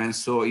people. And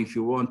so if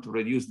you want to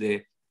reduce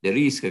the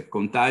risk of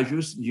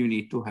contagious, you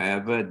need to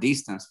have a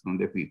distance from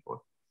the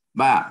people.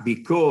 But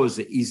because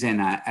it's an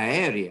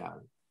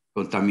aerial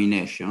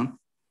contamination,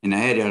 an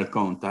aerial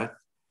contact,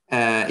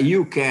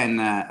 you can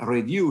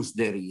reduce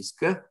the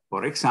risk,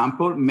 for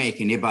example,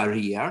 making a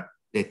barrier,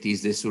 that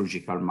is the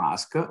surgical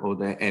mask or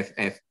the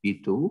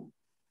FFP2,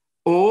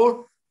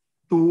 or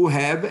to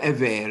have a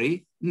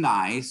very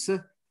nice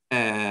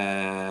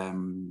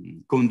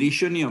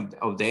conditioning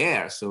of the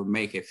air, so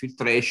make a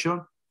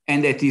filtration.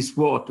 And that is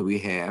what we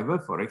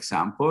have, for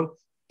example,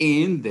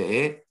 in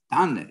the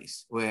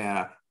tanneries,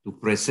 where to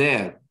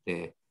preserve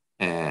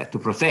to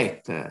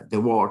protect the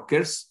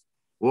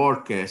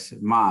workers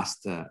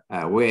must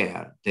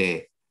wear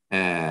the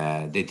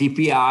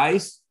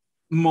TPIs.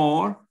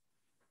 More,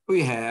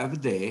 we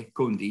have the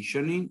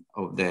conditioning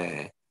of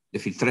the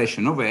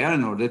filtration of air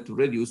in order to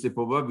reduce the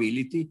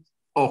probability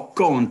of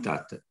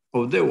contact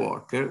of the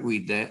worker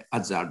with the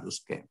hazardous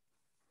chemical.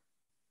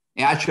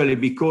 Actually,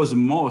 because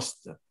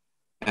most,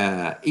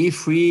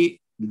 if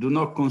we do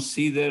not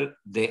consider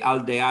the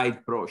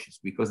aldehyde process,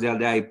 because the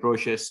aldehyde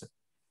process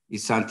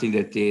is something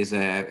that is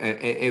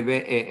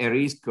a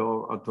risk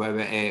of to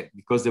have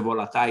because the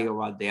volatility of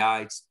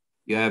aldehydes,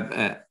 you have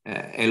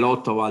a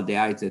lot of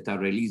aldehydes that are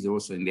released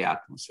also in the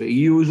atmosphere.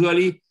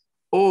 Usually,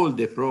 all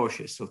the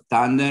process of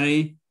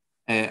tannery,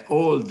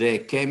 all the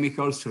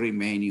chemicals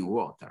remain in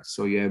water.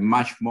 So you have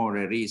much more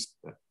a risk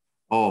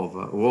of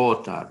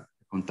water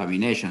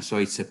contamination. So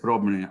it's a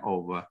problem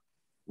of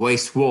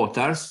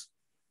wastewaters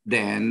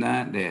than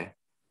the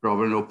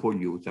problem of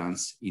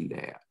pollutants in the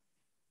air.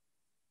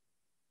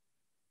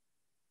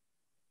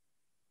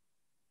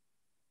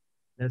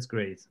 That's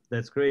great.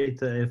 That's great.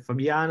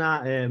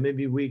 Fabiana,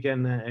 maybe we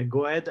can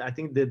go ahead. I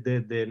think that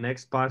the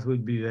next part will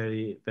be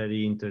very,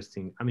 very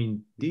interesting. I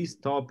mean, this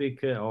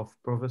topic of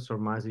Professor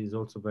Masi is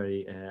also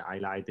very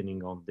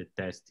highlighting of the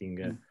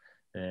testing,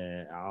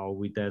 how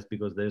we test,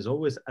 because there's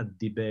always a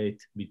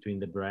debate between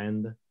the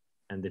brand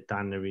and the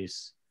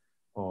tanneries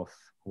of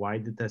why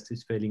the test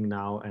is failing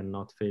now and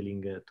not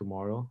failing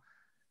tomorrow.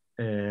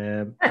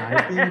 I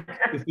think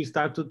if we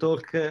start to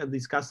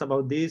discuss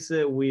about this,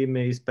 we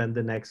may spend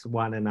the next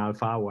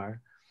 1.5 hours.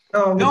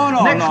 Oh, no.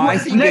 I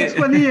think next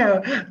 1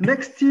 year,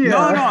 next year.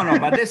 No.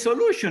 But the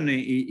solution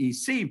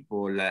is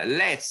simple.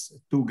 Let's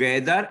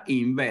together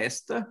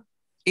invest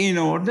in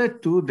order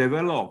to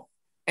develop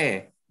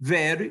a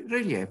very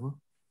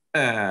reliable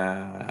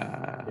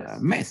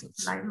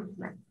methods.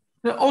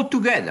 All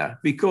together,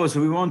 because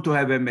we want to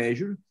have a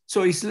measure.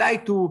 So it's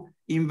like to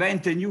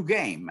invent a new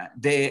game.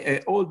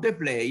 All the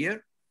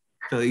player,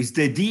 so it's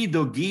the deed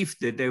or gift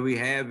that we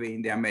have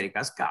in the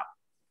America's Cup.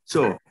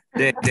 So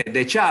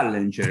the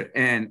challenger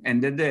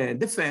and the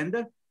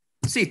defender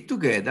sit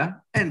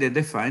together and they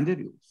define the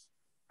rules.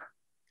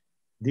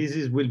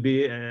 This will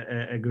be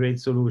a great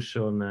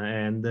solution.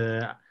 And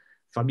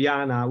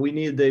Fabiana, we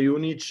need the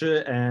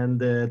UNIC and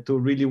to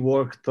really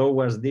work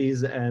towards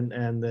this.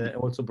 And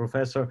also,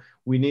 Professor,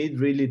 we need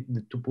really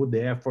to put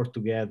the effort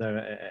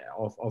together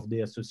of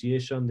the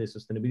association, the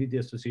Sustainability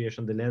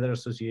Association, the Leather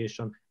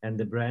Association, and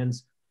the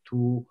brands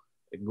to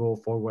go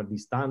forward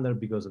this standard,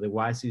 because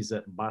otherwise it's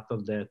a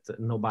battle that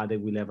nobody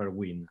will ever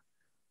win.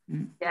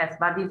 Yes,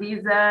 but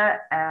this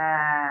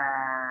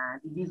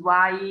is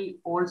why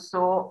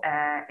also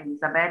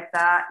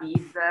Elisabetta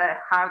is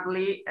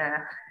hardly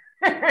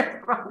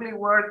strongly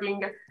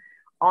working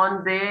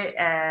on the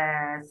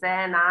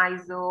CEN,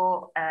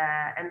 ISO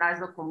and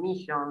ISO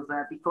commissions,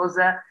 because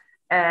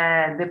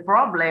the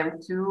problem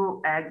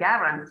to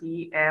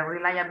guarantee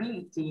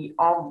reliability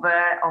of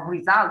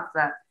results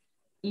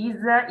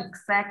is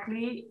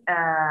exactly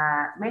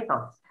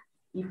methods.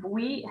 If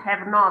we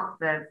have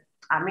not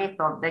a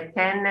method that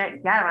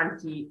can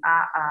guarantee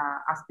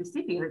a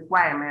specific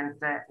requirement,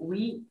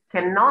 we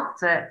cannot,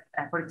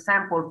 for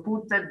example,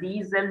 put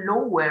these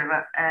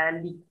lower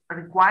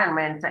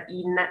requirement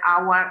in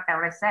our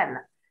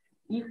RSL.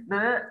 If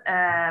the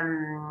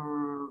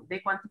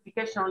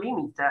quantification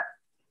limit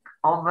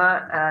of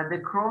the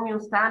chromium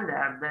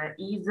standard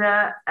is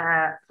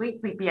 3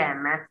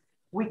 ppm,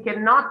 we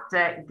cannot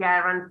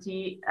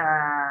guarantee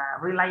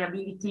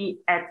reliability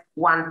at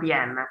 1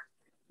 pm,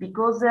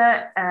 because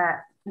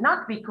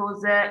not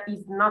because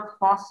it's not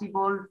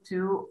possible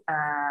to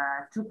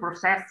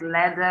process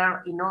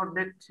leather in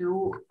order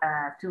to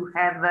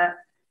have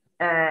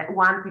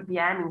 1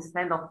 ppm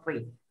instead of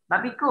 3,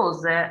 but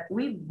because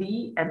with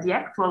the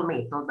actual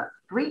method,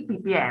 3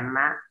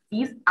 ppm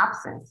is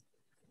absent.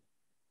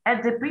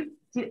 At the 3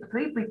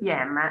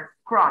 ppm,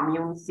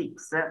 chromium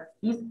 6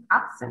 is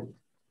absent,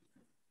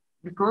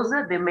 because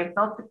the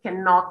method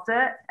cannot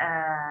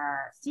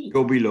see.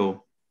 Go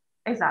below.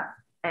 Exactly.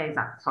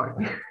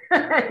 Sorry.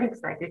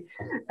 Exactly.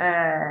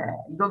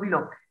 Go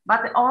below.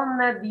 But on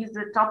this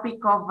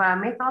topic of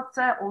methods,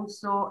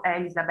 also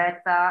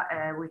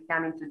Elisabetta will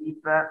come into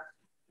deep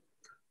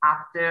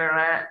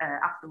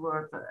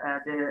afterwards.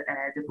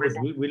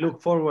 We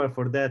look forward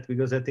for that,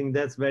 because I think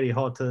that's very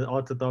hot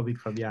topic,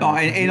 Fabiana. No,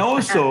 and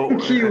also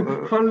thank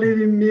you for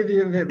leaving me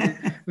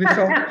with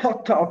a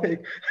hot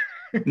topic.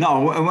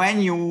 No,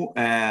 when you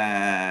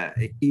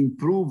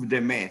improve the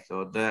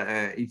method,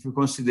 if you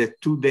consider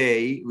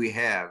today, we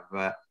have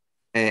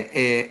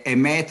a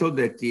method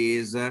that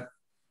is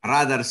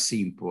rather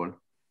simple.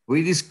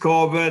 We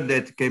discovered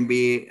that can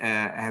be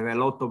have a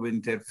lot of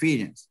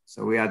interference.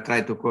 So we are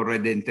trying to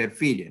correct the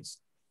interference.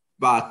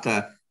 But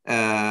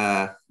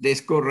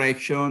this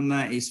correction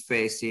is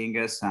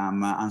facing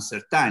some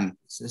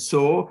uncertainties.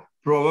 So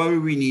probably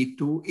we need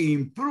to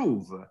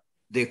improve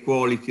the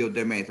quality of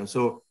the method.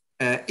 So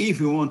if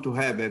you want to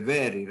have a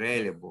very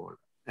reliable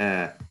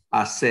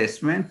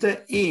assessment.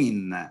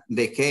 In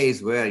the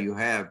case where you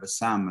have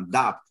some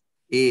doubt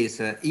is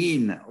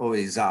in or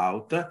is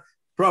out,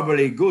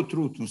 probably go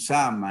through to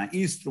some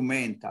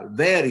instrumental,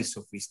 very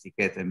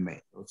sophisticated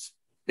methods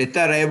that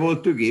are able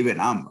to give a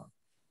number.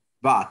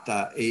 But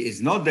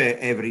it's not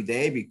every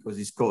day because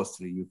it's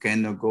costly. You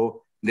cannot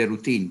go the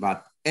routine,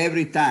 but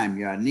every time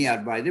you are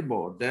nearby the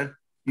border,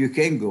 you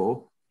can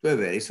go to a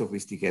very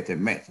sophisticated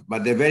method.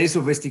 But the very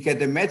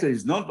sophisticated method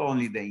is not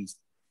only the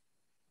instrument.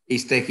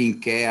 It's taking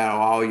care of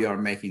how you are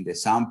making the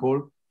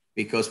sample,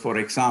 because, for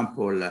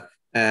example,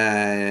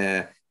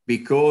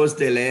 because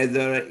the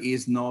leather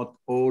is not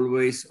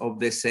always of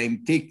the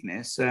same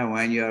thickness,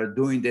 when you are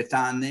doing the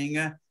tanning,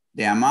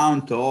 the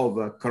amount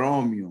of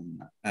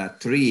chromium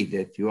 3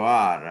 that you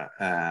are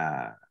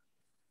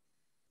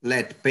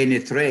let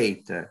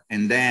penetrate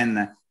and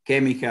then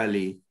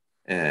chemically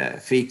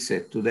fix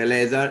it to the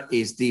leather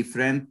is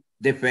different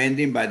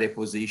depending by the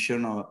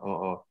position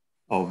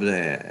of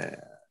the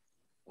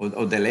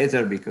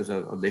leather, because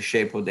of the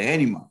shape of the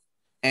animal.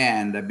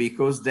 And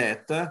because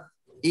that,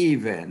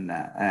 even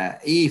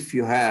if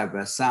you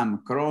have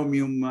some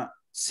chromium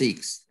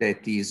 6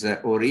 that is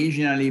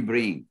originally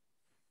bring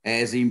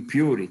as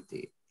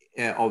impurity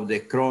of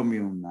the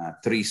chromium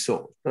 3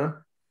 salt,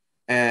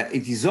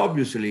 it is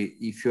obviously,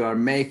 if you are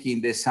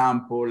making the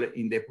sample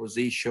in the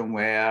position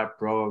where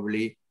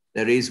probably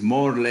there is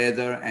more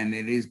leather and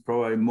there is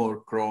probably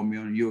more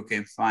chromium, you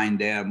can find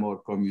there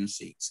more chromium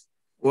 6.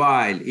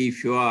 While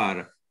if you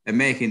are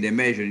making the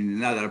measure in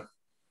another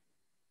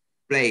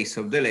place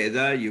of the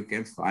leather, you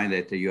can find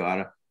that you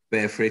are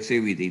perfectly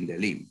within the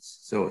limits.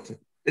 So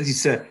that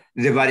is the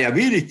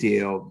variability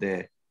of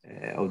the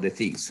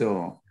thing.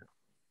 So,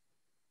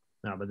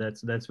 no, but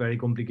that's very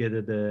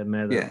complicated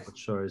matter. Yes. For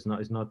sure, it's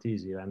not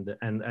easy.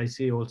 And I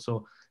see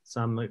also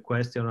some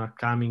questions are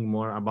coming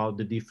more about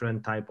the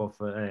different type of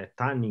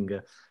tanning,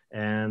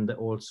 and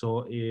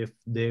also if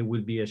there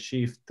will be a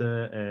shift.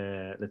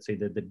 Let's say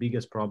that the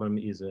biggest problem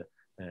is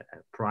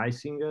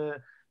pricing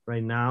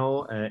right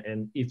now,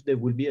 and if there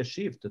will be a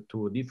shift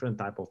to a different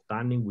type of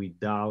tanning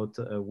without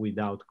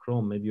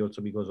chrome, maybe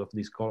also because of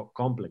this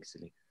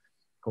complexity.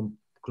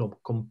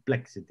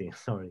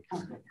 Sorry,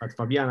 but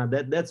Fabiana,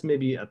 that's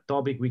maybe a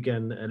topic we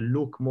can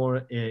look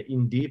more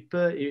in deep,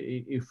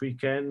 if we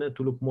can,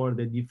 to look more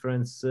the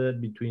difference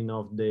between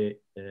of the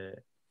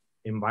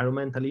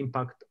environmental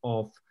impact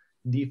of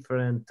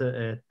different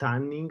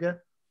tanning.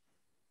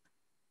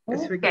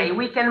 Okay,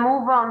 we can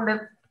move on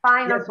the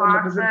final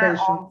part of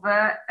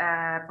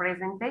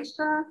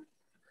presentation.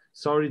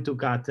 Sorry to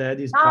cut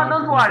this No, part.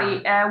 don't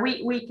worry.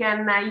 We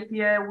can, if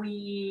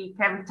we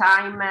have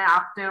time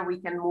after, we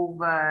can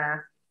move.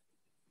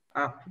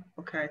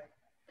 Okay.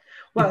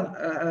 Well,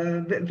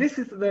 this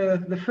is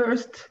the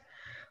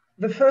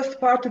first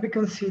part to be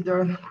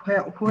considered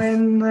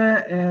when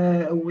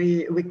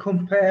we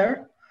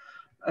compare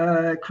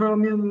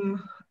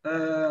chromium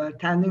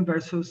tanning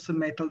versus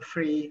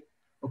metal-free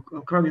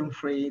or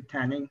chromium-free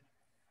tanning.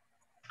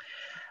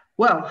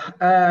 Well,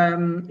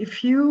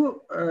 if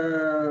you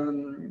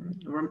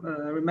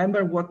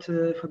remember what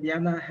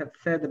Fabiana had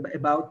said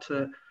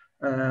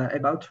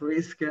about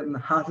risk and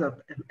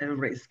hazard and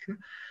risk,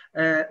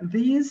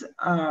 these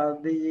are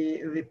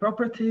the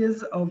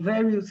properties of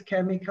various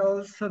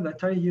chemicals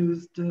that are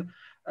used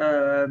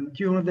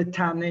during the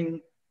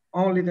tanning,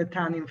 only the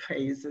tanning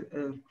phase.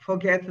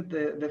 Forget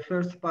the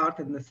first part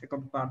and the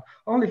second part,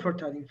 only for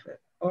tanning,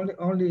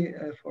 only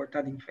for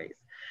tanning phase.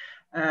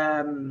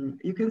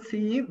 You can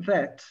see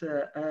that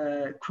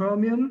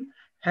chromium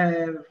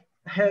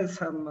has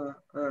some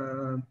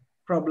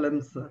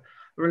problems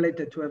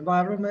related to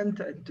environment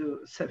and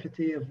to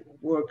safety of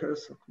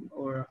workers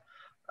or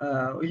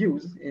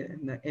use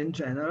in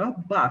general,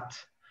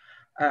 but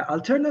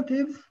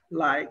alternatives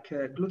like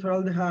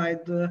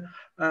glutaraldehyde,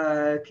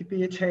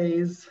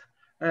 TPHAs,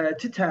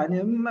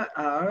 titanium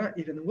are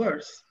even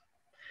worse.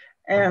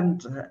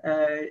 And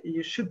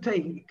you should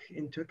take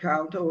into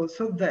account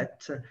also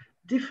that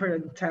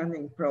different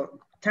tanning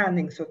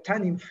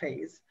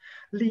phase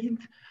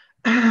leads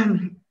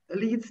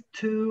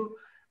to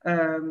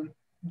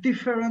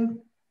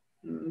different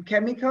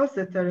chemicals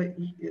that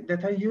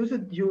are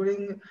used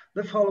during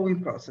the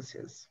following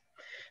processes.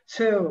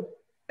 So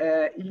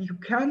you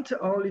can't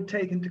only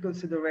take into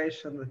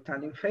consideration the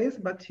tanning phase,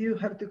 but you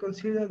have to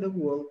consider the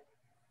whole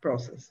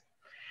process.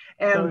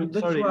 And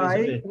that's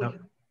why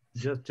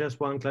just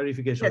one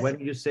clarification. Yes. When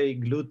you say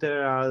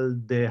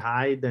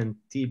glutaraldehyde and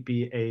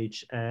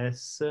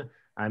TPHS,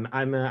 I'm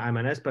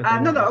an expert.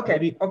 No, okay.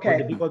 Maybe okay. What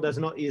the people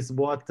doesn't know is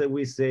what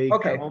we say.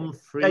 Okay.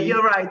 Chrome-free.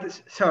 You're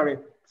right. Sorry.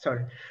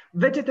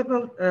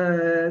 Vegetable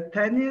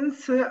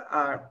tannins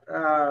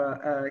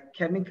are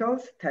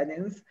chemicals,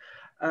 tannins,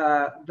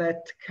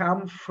 that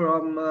come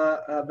from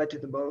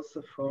vegetables,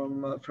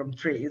 from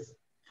trees.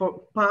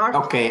 For part.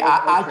 Okay.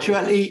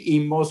 Actually,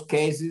 in most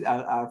cases,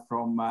 are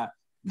from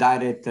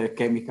direct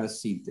chemical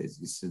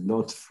synthesis,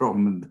 not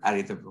from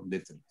direct from the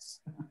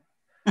trees.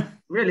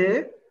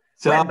 Really?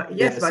 So well,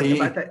 yes,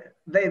 but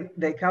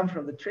they come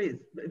from the trees.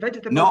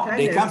 Vegetable no, tannins,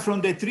 they come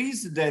from the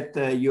trees that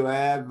you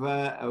have,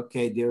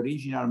 okay, the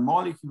original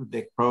molecule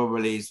that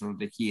probably is from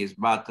the keys,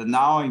 but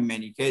now in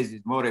many cases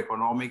it's more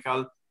economical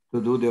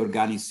to do the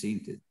organic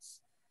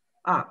synthesis.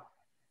 Ah,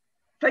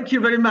 thank you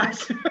very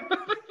much.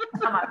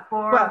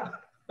 Well,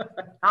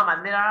 no,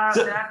 but there are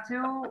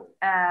two.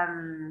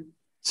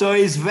 So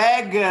it's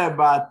vague,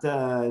 but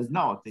it's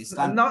not. It's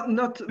not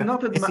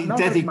a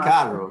synthetic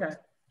carrot. Okay.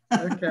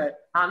 Okay.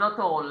 Not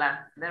all.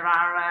 There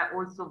are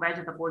also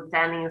vegetable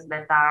tannins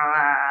that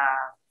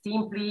are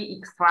simply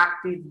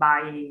extracted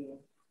by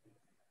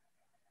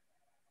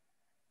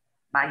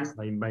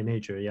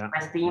nature, yeah.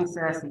 By steams.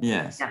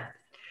 Yes. Yeah.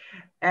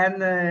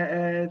 And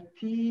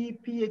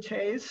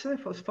TPHAs,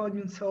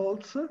 phosphodium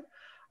salts,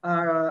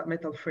 are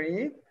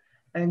metal-free,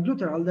 and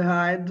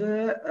glutaraldehyde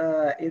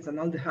is an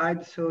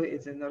aldehyde, so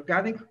it's an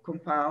organic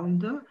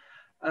compound,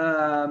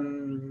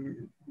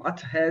 but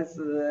has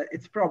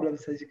its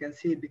problems, as you can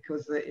see,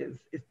 because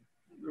it's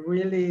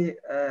really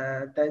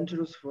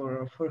dangerous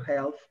for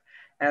health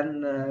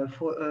and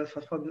for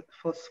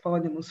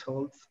phosphodium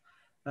salts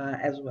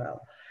as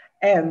well.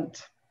 And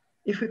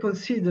if we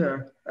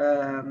consider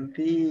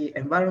the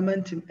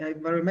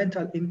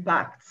environmental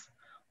impacts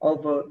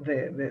of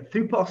the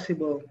three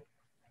possible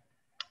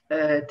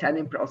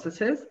tanning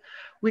processes,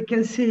 we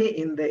can see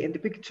in the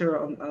picture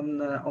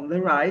on the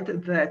right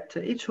that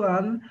each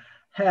one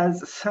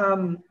has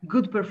some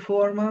good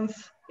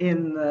performance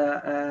in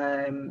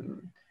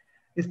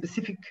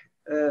specific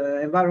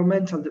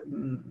environmental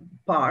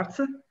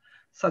parts,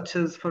 such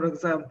as, for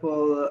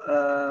example,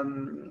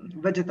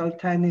 vegetal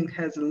tanning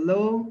has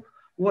low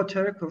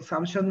water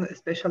consumption,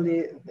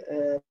 especially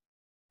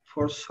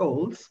for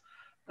soles.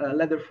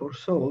 Leather for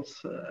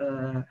soles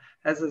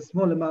has a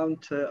smaller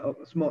amount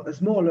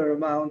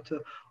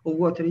of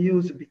water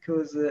use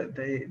because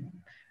they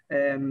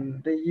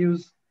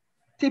use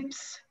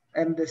tips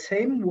and the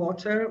same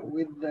water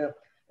with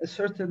a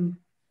certain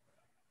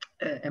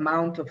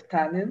amount of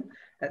tannin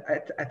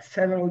at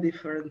several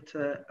different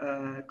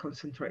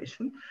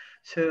concentration.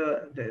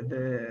 So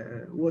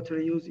the water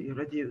use is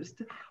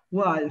reduced,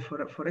 while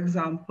for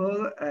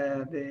example,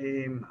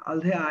 the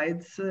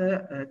aldehydes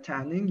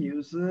tannin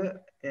use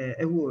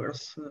a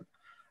worse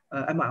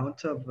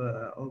amount of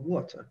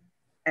water.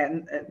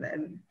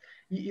 And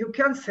you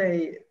can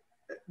say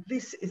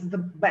this is the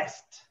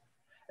best.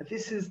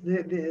 This is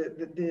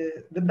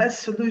the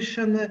best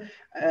solution,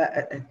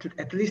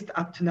 at least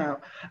up to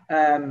now,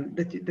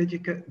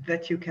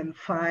 that you can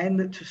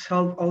find to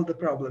solve all the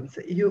problems.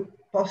 You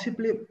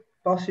possibly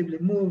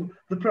move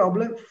the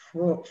problem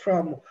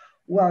from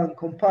one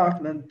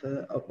compartment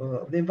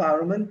of the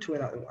environment to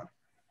another one.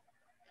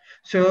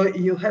 So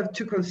you have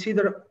to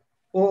consider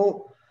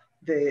all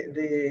the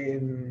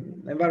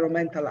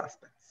environmental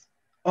aspects.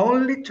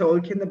 Only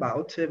talking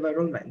about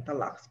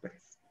environmental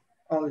aspects,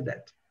 only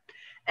that.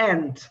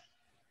 And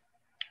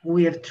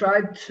we have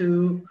tried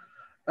to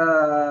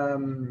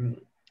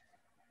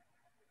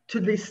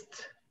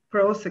list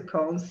pros and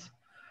cons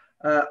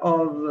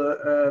of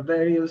the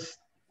various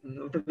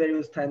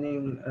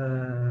tanning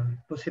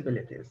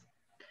possibilities.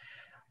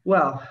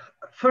 Well,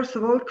 first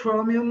of all,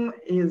 chromium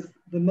is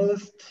the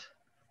most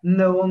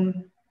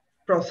known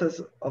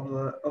process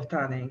of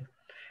tanning,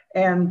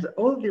 and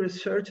all the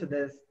research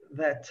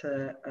that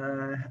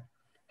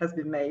has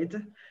been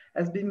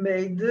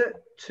made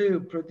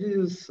to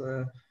produce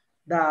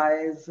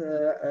dyes,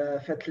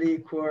 fat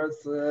liquors,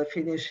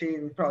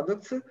 finishing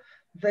products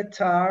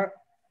that are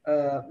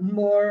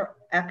more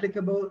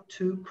applicable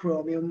to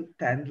chromium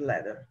tanned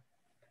leather.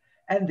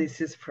 And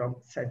this is from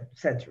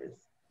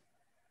centuries,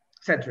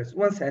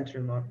 1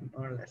 century more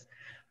or less.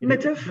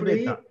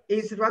 Metal-free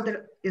is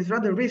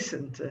rather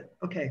recent.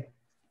 Okay.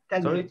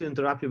 Sorry to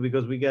interrupt you,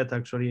 because we get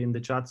actually in the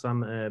chat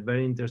some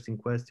very interesting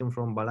question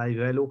from Balai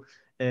Velu.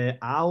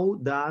 How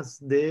does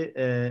the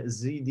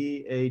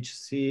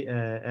ZDHC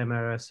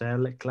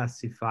MRSL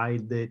classify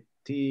the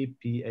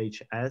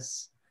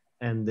TPHS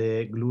and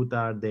the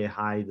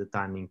glutaraldehyde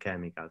tanning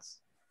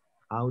chemicals?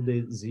 How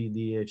the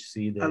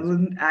ZDHC?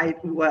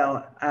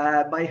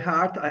 By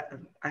heart,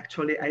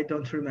 I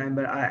don't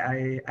remember.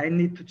 I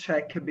need to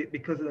check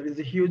because there is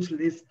a huge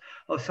list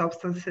of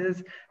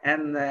substances,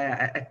 and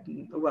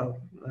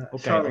okay.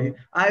 Sorry.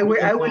 I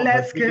will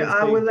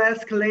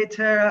ask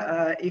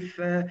later if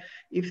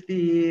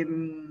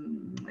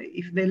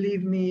they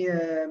leave me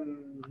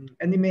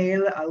an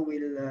email. I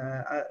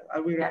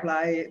will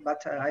reply,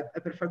 but I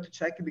prefer to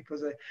check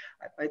because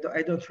I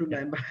don't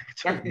remember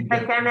actually. If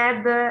I can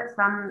add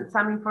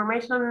some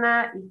information,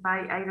 if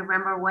I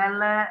remember well,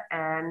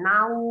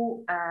 now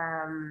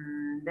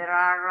there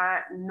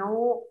are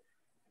no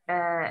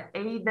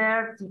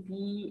either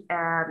TP,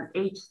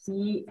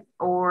 HC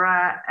or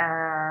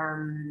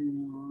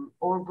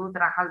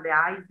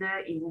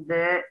glutaraldehyde in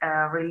the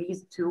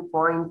release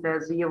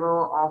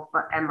 2.0 of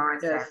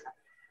MRSL. Yes.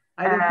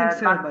 I don't think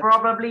so, but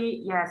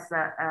probably yes,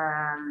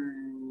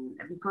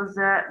 because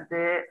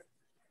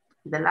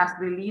the last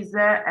release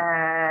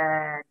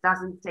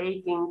doesn't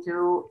take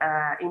into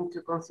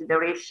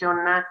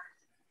consideration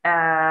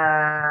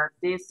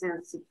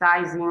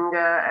desensitizing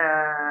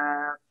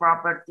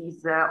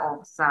properties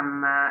of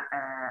some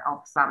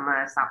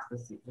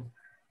substances.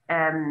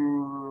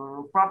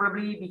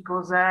 Probably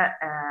because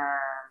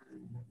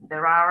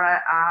there are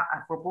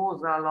a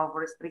proposal of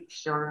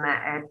restriction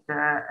at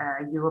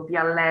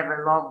European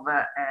level of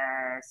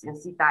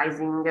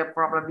sensitizing,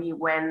 probably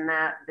when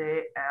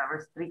the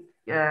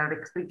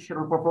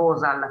restriction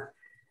proposal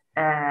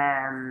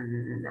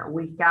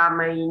will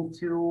come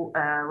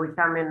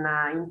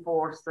in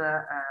force,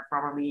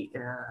 probably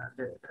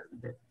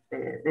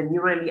the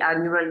new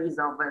release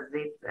of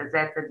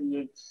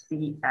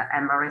ZDHC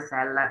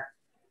MRSL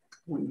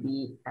will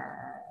be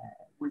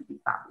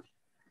published.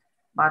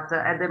 But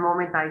at the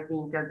moment, I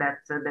think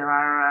that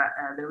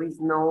there is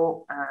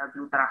no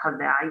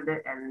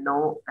glutaraldehyde and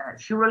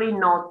surely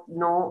no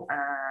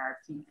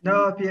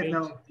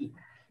TPHT.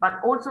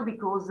 But also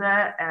because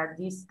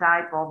this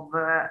type of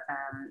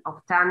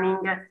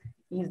tanning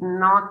is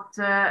not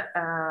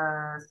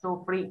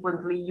so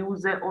frequently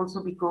used,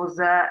 also because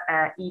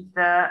it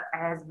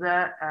has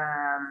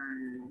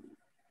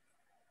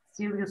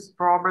serious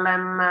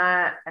problem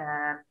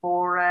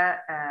for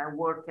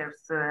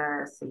workers'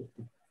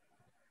 safety.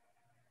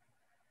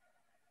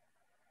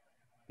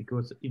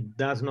 Because it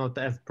does not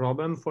have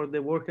problem for the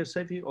worker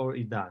safety, or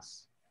it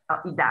does?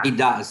 It does. It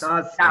does.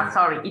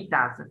 Sorry, it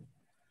does.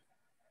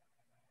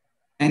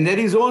 And there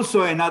is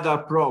also another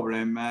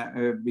problem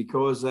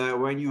because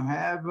when you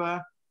have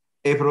a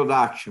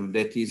production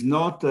that is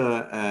not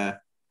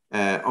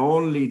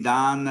only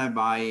done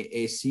by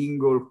a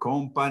single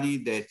company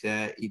that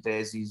it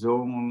has its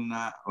own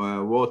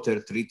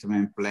water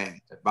treatment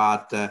plant,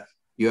 but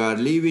you are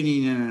living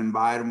in an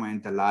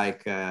environment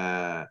like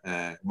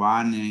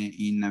one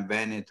in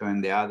Veneto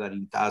and the other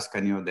in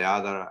Tuscany, or the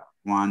other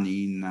one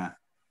in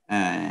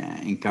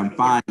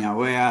Campania,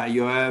 where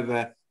you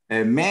have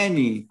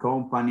many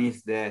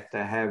companies that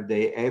have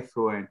the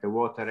effluent, the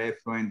water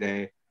effluent,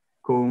 they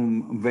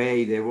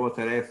convey the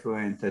water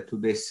effluent to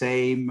the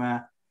same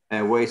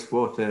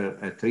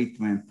wastewater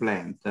treatment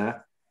plant,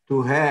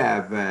 to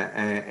have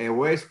a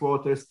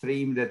wastewater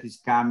stream that is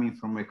coming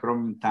from a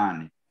chromium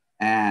tanning,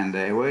 and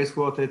a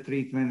wastewater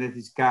treatment that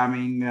is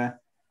coming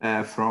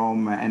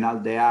from an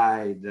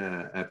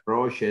aldehyde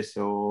process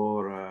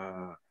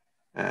or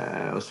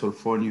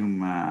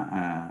sulfonium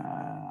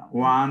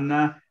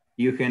one,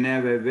 you can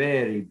have a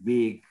very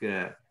big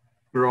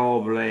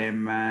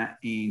problem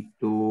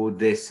into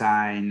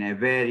design a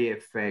very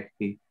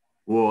effective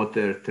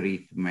water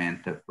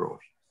treatment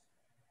approach.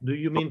 Do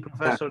you mean,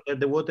 Professor, that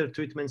the water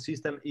treatment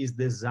system is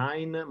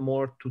designed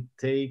more to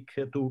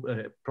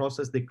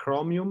process the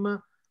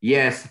chromium?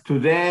 Yes,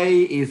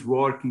 today is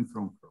working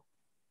from chromium.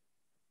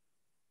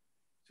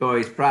 So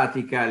it's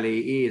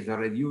practically is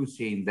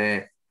reducing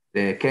the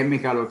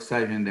chemical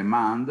oxidation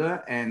demand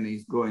and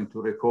is going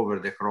to recover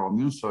the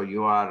chromium. So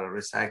you are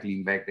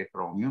recycling back the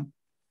chromium.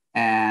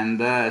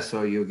 And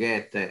so you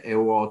get a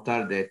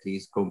water that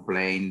is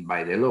complained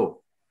by the law.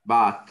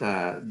 But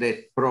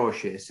that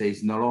process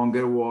is no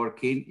longer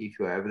working if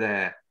you have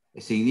a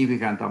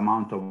significant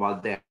amount of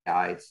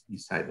aldehydes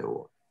inside the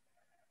water.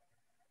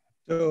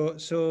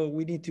 So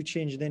we need to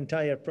change the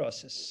entire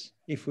process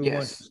if we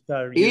want to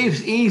start.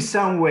 If in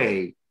some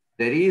way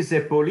there is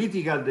a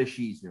political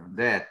decision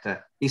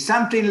that is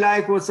something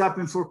like what's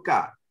happened for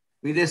car,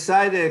 we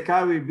decide that the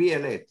car will be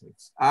electric.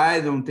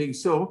 I don't think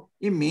so.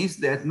 It means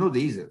that no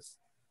diesels.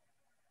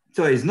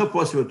 So it's not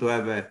possible to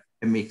have a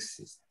mixed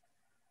system.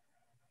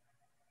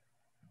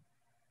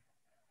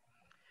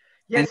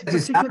 Yes, and this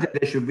is something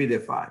that should be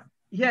defined.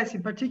 Yes,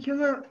 in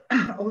particular,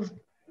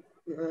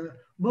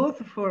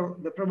 both for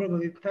the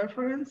probable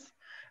interference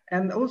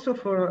and also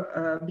for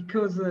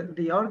because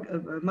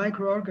the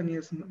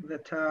microorganisms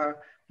that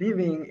are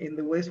living in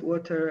the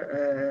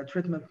wastewater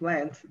treatment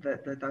plants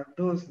that are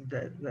those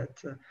that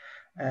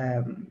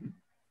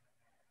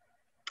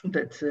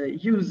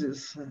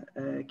uses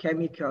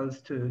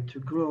chemicals to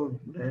grow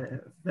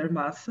their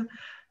mass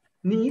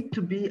need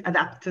to be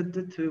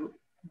adapted to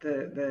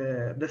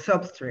the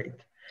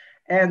substrate.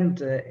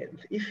 And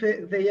if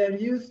they are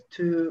used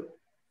to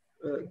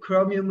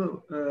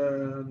chromium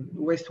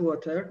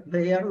wastewater,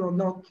 they are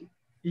not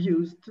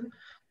used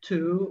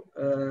to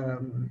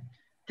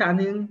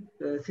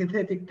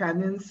synthetic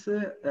tannins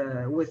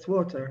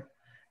wastewater.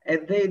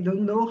 And they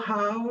don't know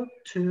how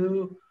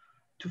to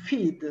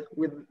feed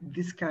with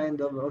this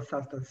kind of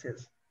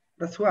substances.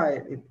 That's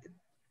why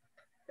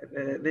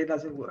it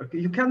doesn't work.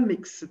 You can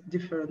mix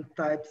different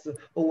types of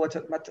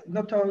water, but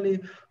not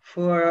only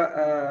for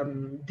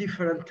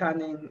different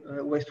tanning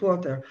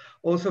wastewater,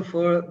 also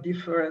for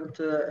different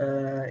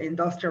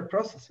industrial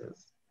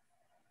processes.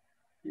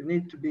 You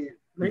need to be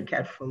very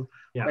careful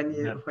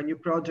when you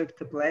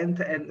project a plant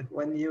and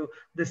when you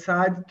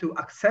decide to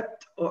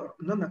accept or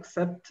not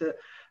accept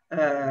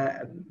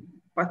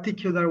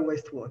particular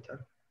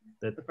wastewater.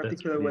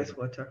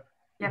 Wastewater.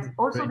 Yes,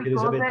 also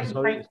because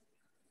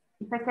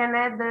if I can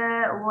add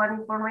one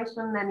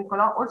information,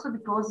 Nicola, also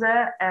because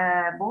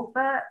both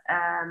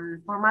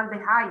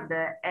formaldehyde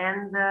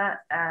and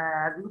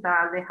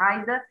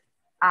glutaraldehyde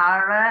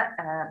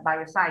are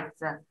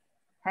biocides,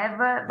 have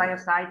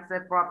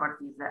biocides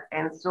properties,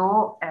 and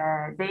so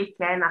they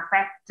can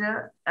affect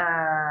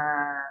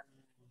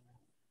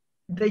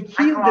they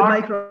kill the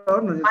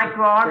microorganisms.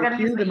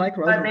 Microorganisms,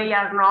 but they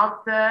are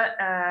not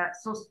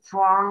so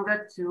strong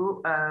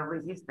to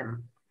resist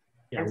them.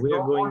 Yeah, we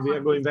are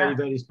going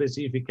very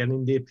specific and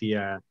in depth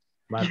here.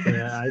 But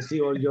I see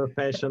all your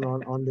passion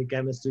on the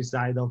chemistry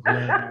side of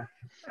leather.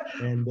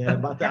 And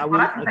but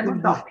I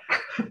think this.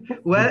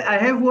 Well, I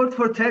have worked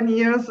for 10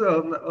 years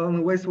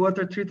on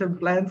wastewater treatment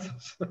plants.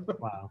 So.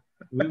 Wow,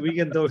 we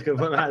can talk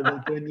about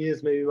another 10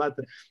 years maybe, but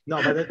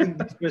no. But I think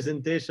this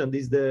presentation,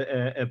 this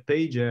the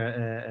page,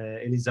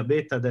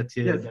 Elisabetta, that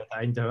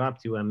I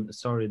interrupt you. I'm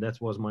sorry, that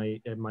was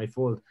my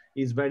fault.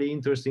 It's very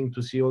interesting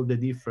to see all the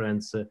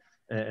difference.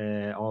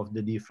 Of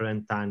the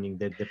different tanning,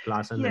 the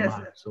plus and the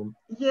minus. So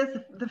yes,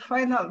 the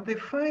final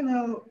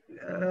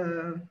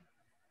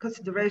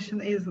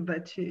consideration is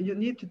that you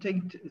need to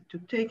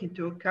take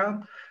into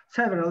account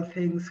several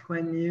things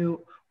when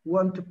you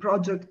want to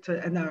project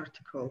an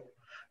article,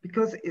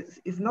 because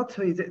it's not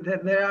so easy.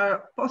 There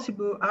are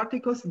possible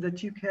articles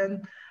that you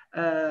can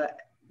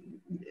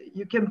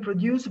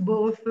produce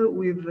both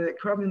with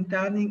chromium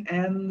tanning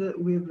and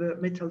with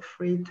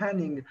metal-free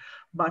tanning,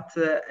 but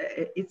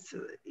it's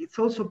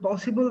also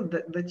possible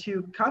that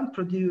you can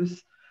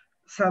produce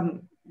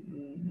some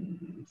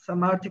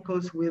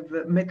articles with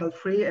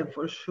metal-free, and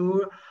for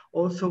sure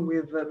also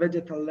with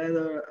vegetal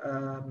leather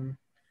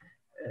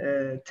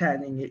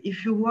tanning.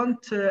 If you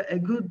want a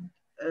good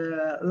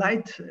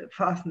light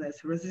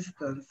fastness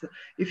resistance,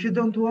 if you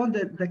don't want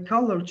the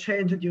color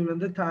change during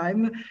the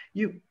time,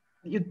 you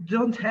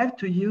don't have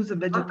to use a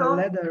vegetal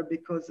leather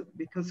because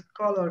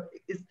color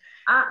is.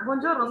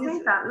 Buongiorno,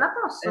 senta, la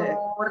posso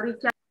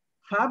richiamare?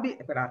 Fabi,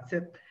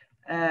 grazie.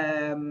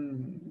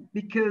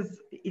 Because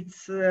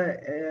it's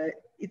an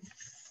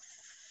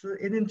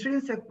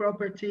intrinsic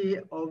property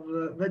of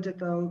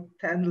vegetal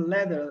tan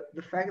leather,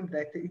 the fact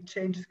that it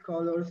changes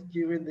colors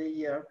during the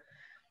year.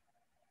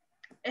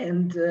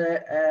 And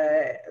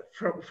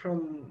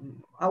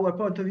from our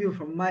point of view,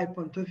 from my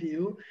point of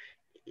view,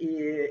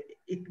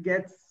 it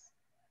gets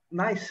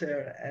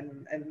nicer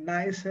and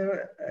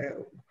nicer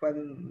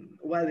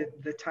while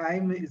the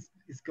time is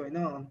going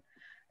on,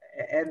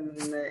 and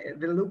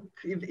the look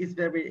is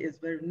very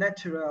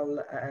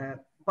natural.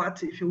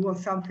 But if you want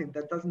something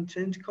that doesn't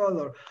change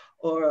color,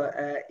 or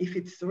if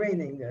it's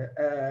raining,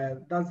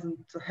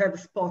 doesn't have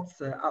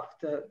spots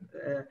after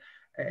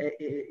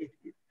it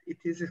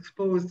is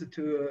exposed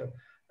to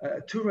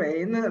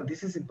rain,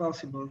 this is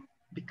impossible,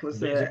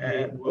 because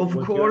of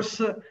course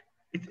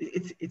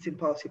it's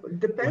impossible. It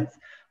depends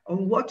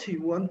on what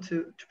you want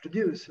to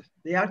produce,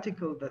 the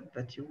article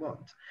that you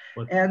want.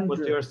 What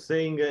you're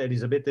saying,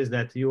 Elisabetta, is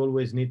that you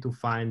always need to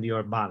find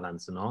your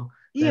balance, no?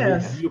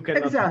 Yes, you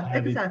cannot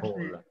have it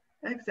all.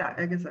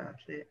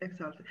 Exactly.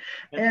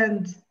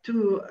 And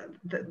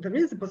there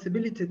is a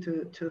possibility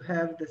to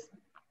have this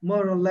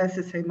more or less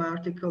the same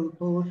article,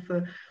 both.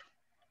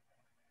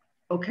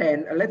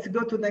 Okay, let's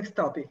go to next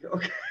topic.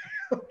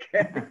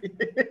 Okay.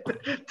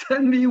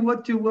 Tell me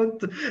what you want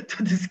to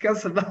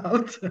discuss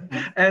about,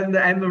 and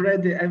I'm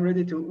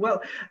ready to.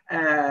 Well,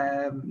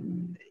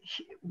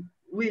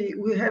 we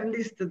have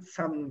listed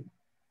some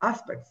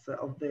aspects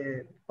of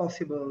the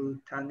possible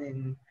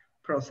tanning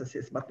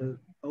processes, but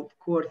of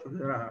course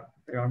there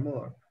are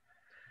more.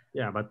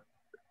 Yeah, but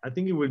I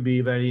think it will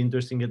be very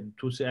interesting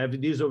to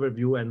have this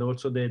overview, and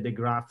also the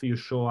graph you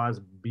show us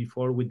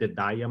before with the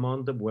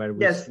diamond, where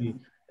we see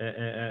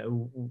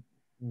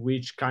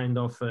which kind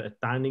of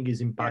tanning is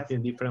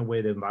impacting different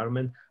way the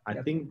environment.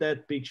 I think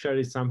that picture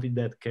is something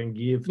that can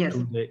give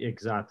to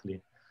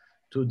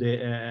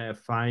the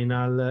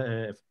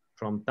final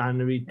from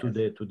tannery to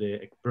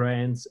the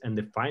brands and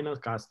the final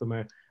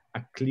customer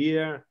a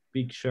clear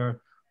picture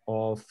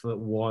of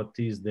what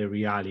is the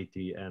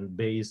reality, and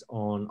based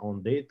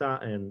on data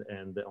and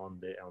on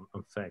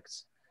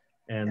facts.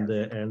 And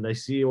I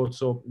see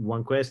also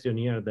one question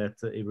here that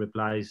it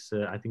replies,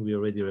 I think we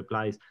already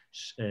replied,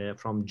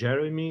 from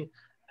Jeremy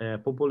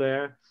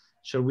Populaire.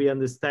 Shall we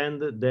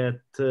understand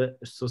that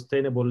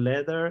sustainable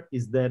leather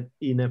is that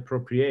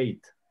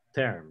inappropriate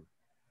term?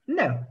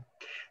 No,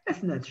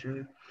 that's not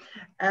true.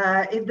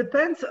 It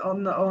depends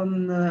on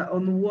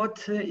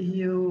what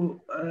you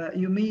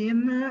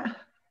mean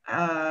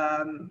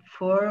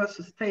for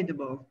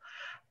sustainable.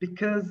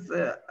 Because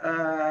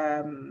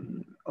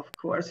of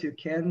course you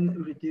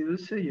can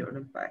reduce your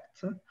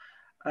impact,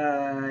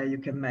 you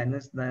can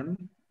manage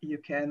them, you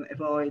can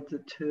avoid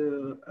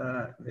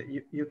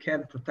you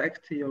can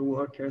protect your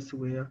workers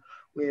with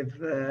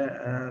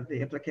the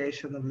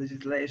application of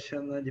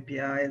legislation,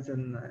 DPIs,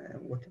 and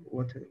what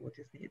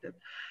is needed.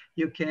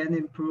 You can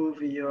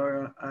improve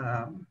your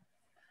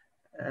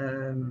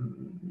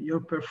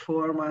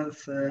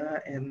performance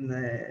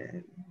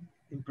in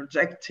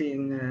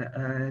projecting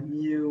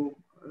new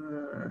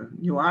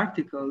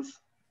articles,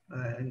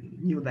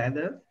 new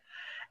leather.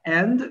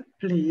 And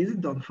please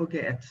don't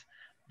forget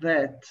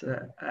that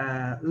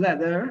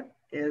leather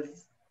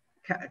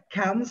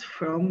comes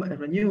from a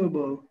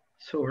renewable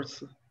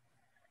source.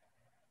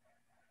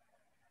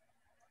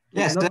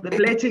 Yes, not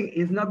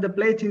the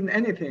plating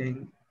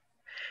anything.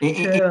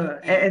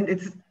 And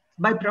it's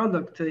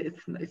byproduct.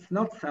 It's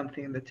not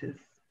something that is.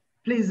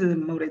 Please,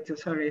 Maurizio,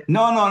 sorry.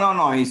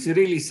 No. It's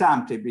really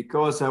something,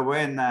 because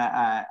when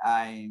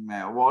I'm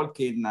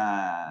walking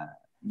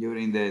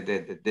during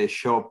the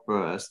shop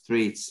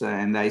streets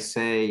and I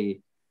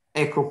say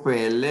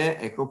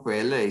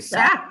ecopelle is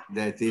something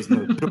that is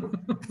not true.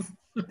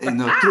 It's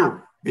not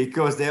true,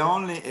 because the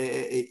only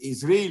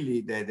is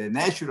really the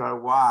natural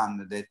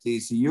one that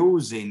is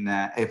using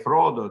a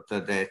product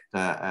that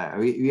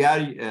we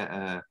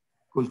are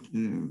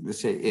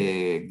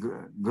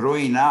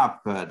growing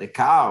up the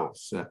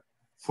cows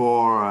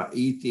for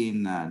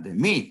eating the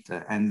meat,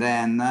 and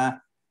then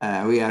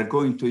we are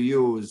going to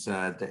use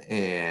a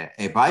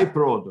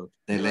byproduct,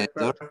 the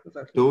leather,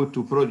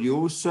 to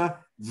produce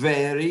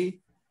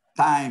very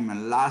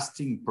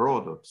time-lasting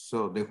products.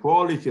 So the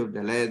quality of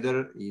the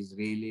leather is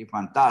really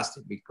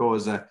fantastic,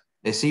 because a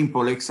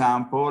simple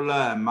example,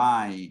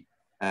 my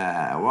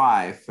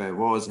wife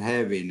was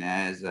having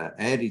as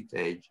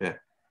heritage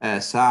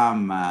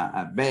some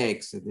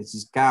bags that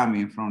is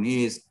coming from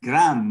his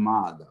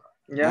grandmother.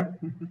 Yeah.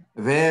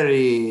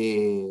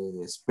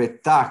 Very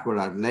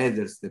spectacular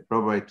leathers that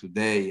probably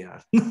today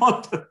are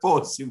not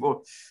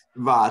possible,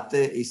 but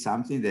it's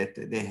something that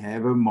they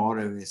have more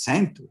of a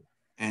century,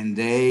 and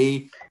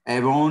they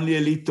have only a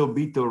little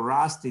bit of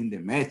rust in the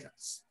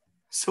metals.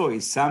 So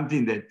it's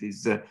something that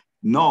is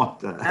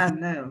not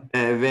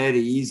very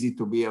easy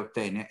to be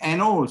obtained.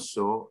 And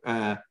also,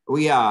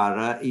 we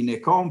are in a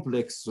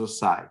complex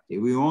society.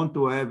 We want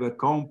to have a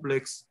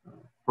complex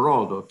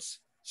products.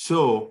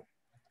 So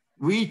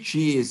which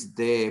is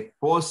the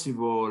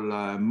possible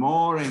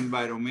more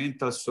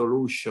environmental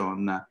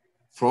solution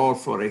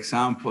for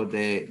example,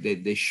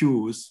 the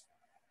shoes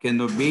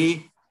cannot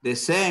be the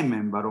same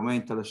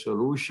environmental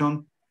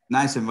solution,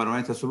 nice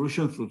environmental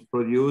solution to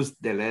produce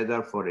the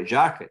leather for a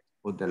jacket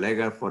or the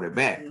leather for a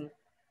bag.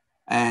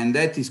 And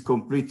that is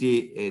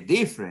completely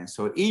different.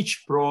 So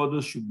each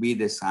product should be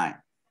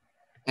designed.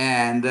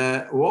 And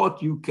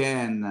what you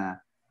can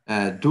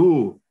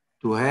do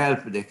to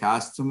help the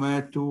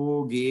customer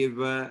to give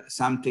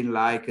something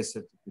like a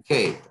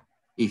certificate.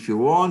 If you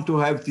want to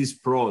have this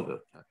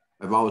product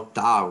about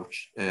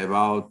touch,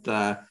 about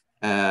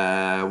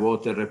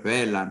water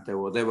repellent,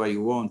 whatever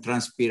you want,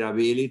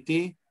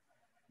 transpirability,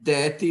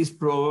 that is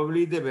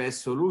probably the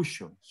best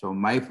solution. So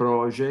my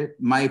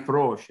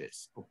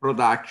process of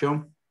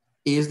production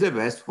is the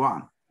best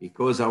one,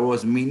 because I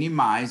was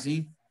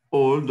minimizing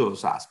all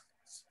those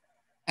aspects.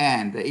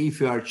 And if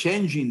you are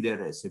changing the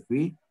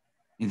recipe,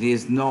 it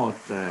is not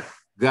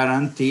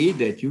guaranteed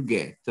that you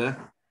get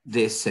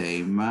the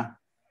same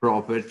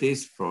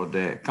properties for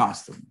the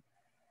customer.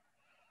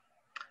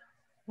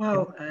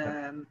 Well,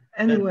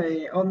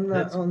 anyway,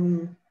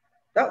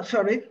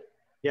 sorry.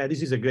 Yeah,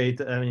 this is a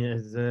great, I mean,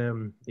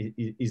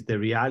 is the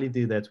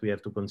reality that we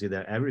have to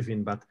consider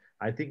everything, but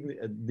I think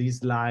this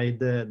slide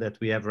that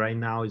we have right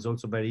now is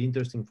also very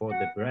interesting for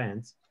the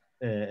brands.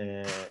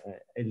 I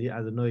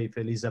don't know if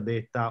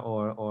Elisabetta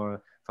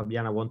or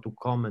Fabiana want to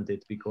comment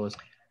it, because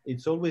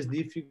it's always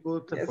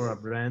difficult for a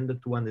brand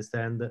to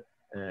understand,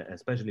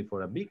 especially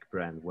for a big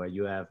brand where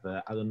you have,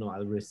 I don't know,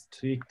 a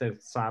restricted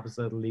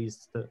subset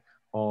list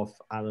of,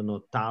 I don't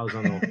know,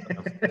 thousands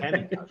of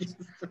chemicals.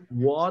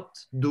 What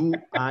do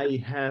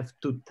I have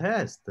to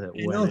test?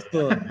 And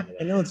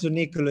also,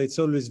 Nicola, it's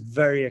always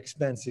very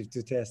expensive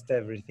to test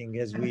everything,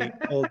 as we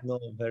all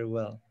know very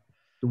well.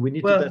 Do we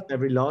need to test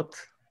every lot?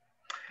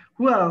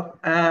 Well,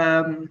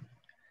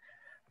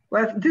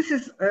 this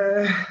is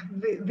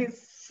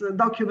this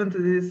document,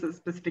 these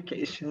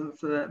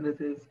specifications, that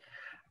is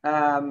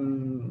a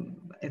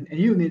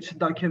UNIC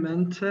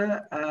document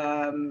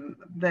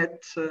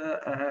that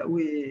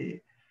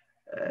we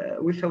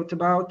thought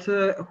about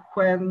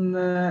when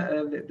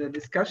the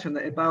discussion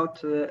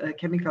about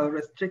chemical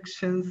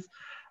restrictions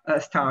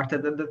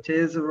started, and that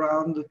is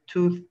around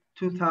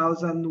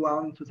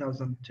 2001,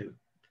 2002,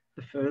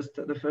 the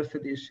first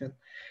edition.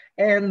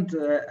 And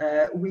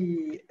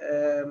we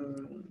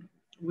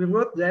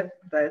wrote that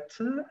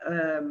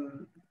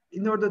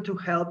in order to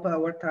help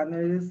our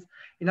tanneries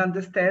in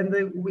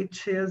understanding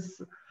which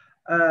is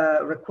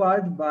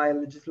required by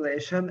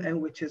legislation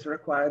and which is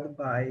required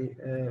by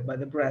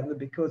the brand,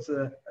 because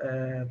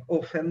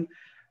often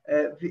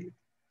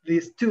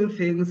these two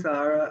things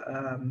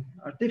are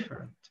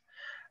different.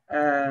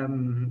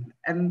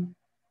 And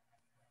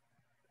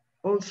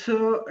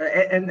also,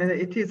 and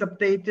it is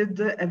updated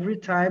every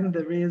time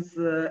there is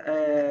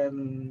a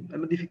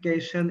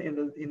modification in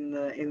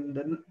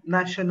the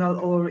national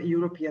or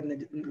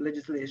European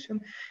legislation,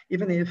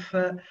 even if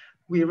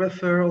we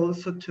refer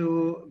also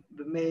to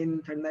the main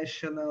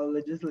international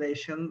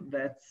legislation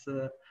that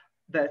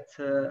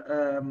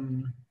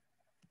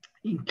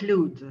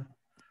include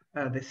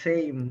the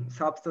same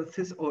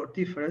substances or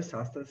different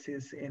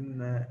substances in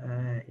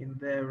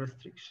their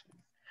restrictions.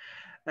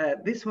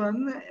 This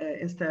one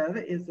instead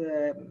is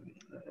the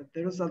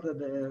result of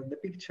the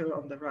picture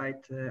on the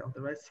right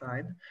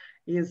side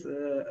is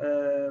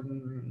the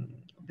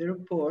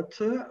report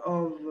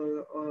of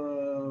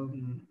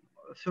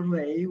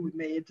survey we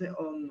made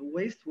on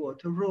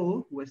wastewater,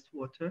 raw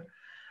wastewater,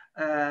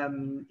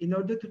 in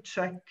order to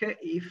check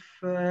if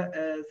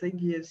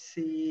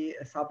ZDHC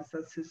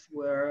substances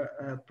were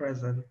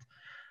present.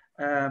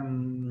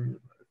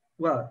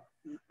 Well,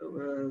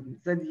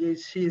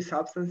 ZDHC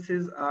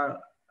substances are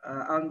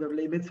under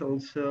limits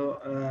also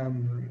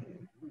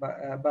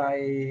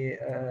by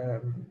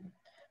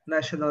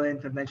national and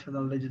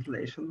international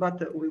legislation,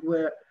 but we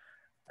were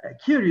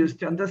curious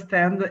to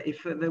understand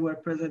if they were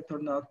present or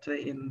not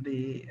in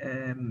the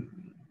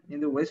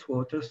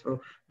wastewater,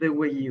 so they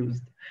were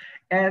used.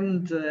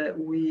 And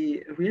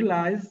we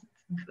realized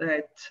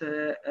that,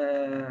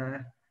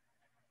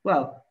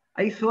 well,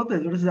 I thought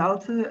that the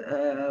result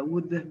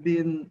would have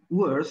been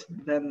worse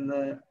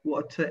than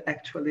what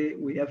actually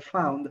we have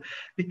found,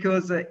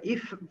 because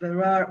if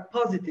there are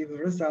positive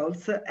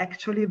results,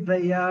 actually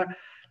they are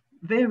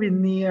very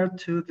near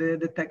to the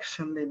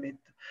detection limit.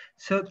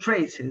 So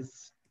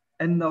traces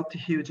and not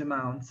huge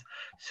amounts.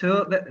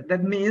 So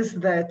that means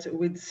that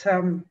with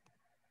some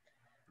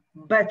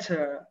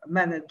better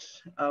management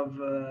of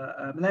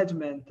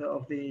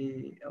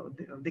the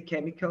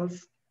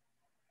chemicals,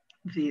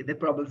 the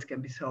problems can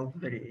be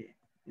solved in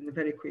a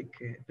very quick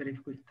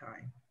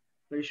time,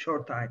 very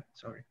short time.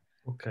 Sorry.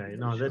 Okay,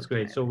 no, that's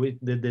great. Time. So with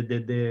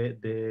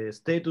the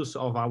status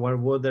of our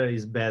water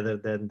is better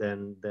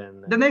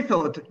than I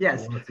thought.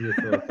 Yes. What you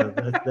thought.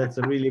 That's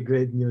a really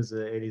great news,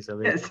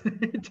 Elisabetta. Yes,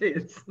 it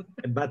is.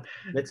 But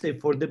let's say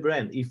for the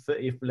brand, if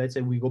let's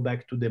say we go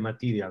back to the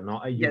material,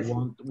 no, a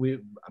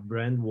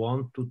brand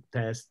want to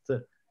test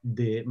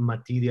the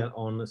material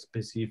on a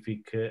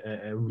specific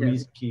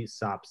risky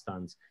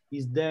substance.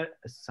 Is there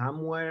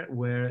somewhere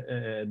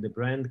where the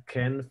brand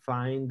can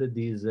find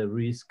this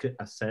risk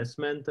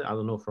assessment? I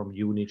don't know, from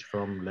UNIC,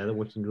 from Leather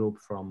Working Group,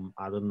 from,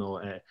 I don't know,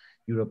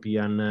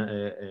 European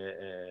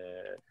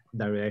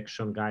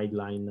direction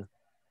guideline?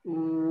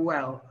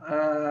 Well,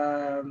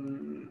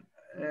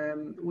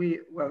 we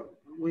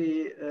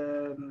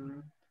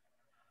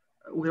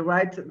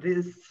write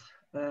this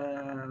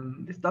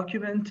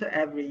document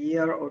every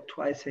year or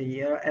twice a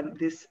year, and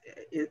this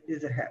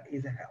is a help.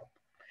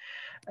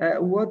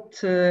 What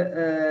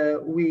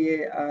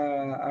we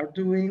are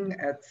doing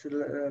at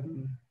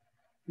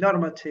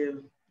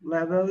normative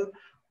level,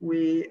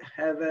 we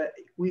have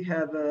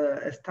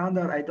a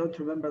standard. I don't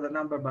remember the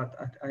number, but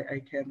I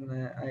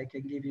can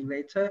give you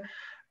later,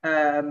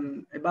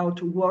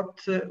 about what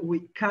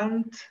we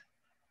can't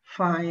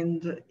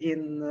find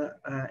in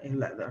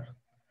leather.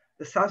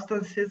 The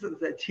substances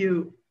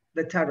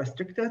that are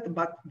restricted,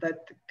 but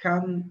that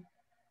can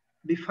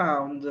be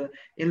found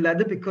in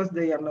leather because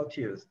they are not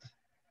used.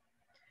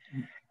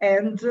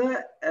 And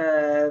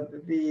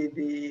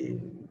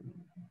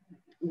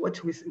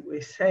what we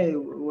say,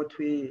 what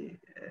we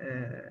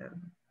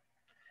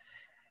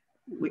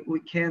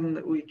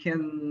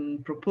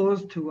can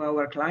propose to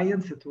our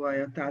clients, to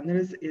our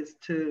tanneries, is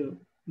to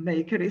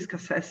make a risk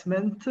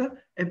assessment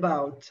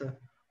about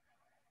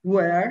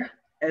where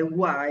and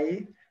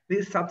why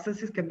these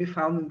substances can be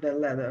found in the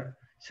leather.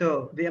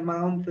 So the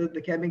amount,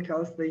 the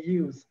chemicals they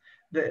use,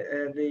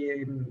 the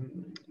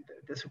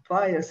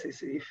suppliers,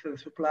 if the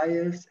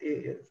suppliers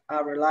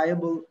are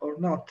reliable or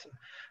not,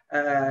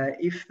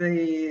 if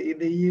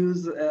they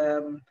use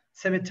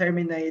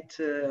semi-terminate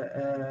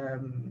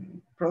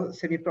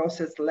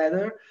semi-processed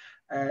leather,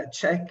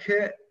 check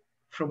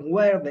from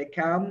where they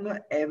come,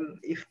 and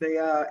if they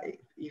are,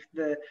 if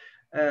the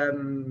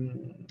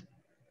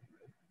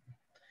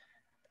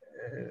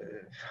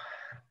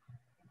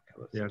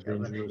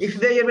if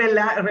they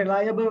are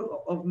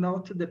reliable or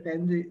not,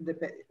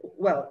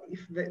 well,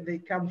 if they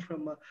come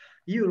from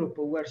Europe,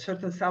 where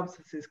certain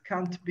substances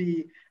can't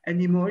be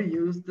anymore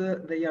used,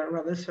 they are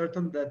rather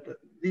certain that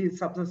these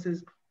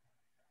substances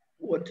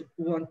won't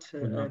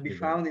be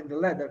found in the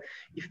leather.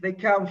 If they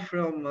come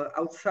from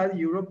outside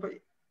Europe,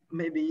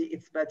 maybe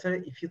it's better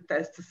if you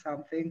test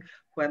something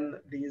when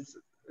these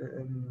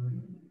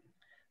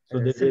so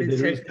the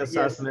risk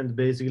assessment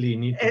basically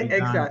need to be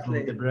done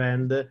from the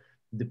brand,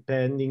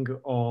 depending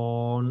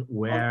on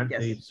where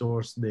they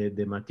source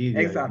the material.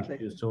 Exactly.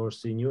 If you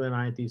source in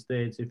United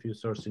States, if you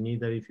source in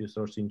Italy, if you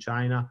source in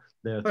China,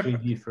 there are three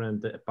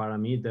different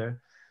parameters,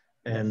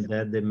 and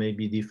that there may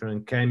be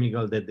different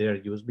chemical that they are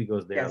used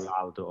because they are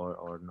allowed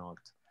or not.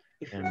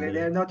 If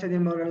they are not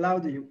anymore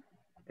allowed,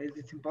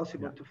 it's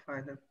impossible to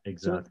find them.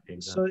 Exactly.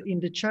 So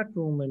in the chat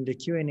room and the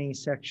Q&A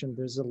section,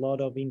 there's a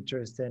lot of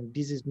interest, and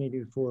this is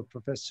maybe for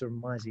Professor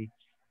Masi,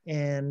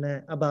 and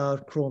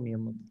about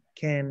chromium.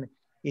 Can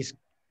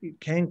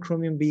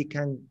chromium be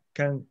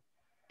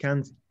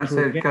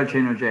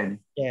carcinogenic?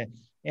 Yeah,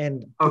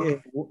 and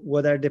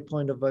what are the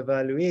point of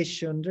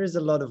evaluation? There's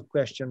a lot of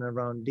question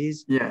around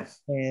this.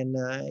 Yes, and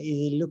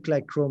it looked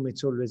like chromium.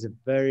 It's always a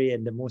very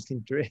the most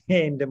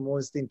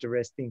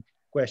interesting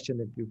question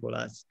that people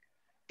ask.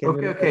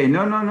 Okay.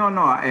 No.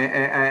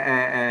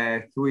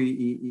 To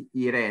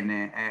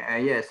Irene,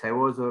 yes, I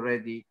was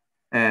already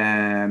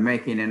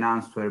making an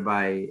answer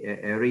by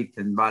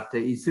written, but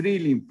it's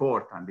really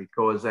important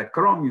because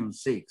chromium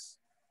 6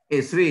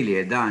 is really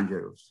a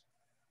dangerous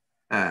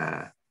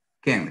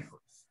chemical.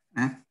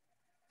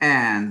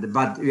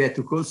 But we have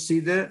to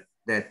consider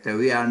that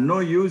we are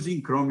not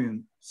using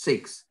chromium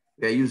 6,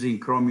 we are using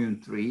chromium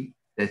 3,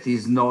 that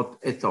is not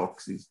a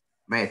toxic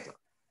metal.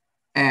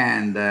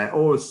 And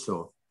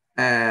also,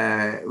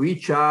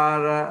 which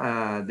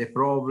are the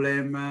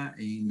problem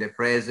in the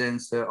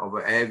presence of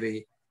a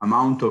heavy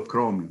amount of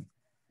chromium.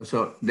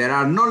 So there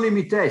are no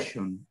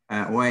limitation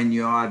when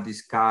you are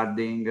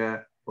discarding,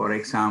 for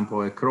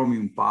example, a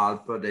chromium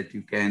pulp that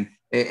you can,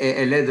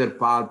 a leather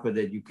pulp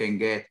that you can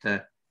get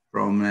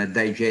from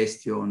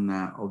digestion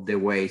of the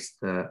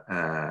waste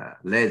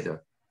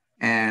leather.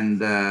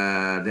 And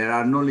there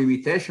are no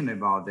limitation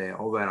about the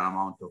over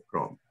amount of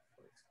chromium.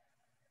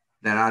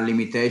 There are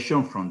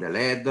limitations from the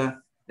lead,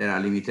 there are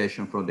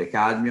limitations from the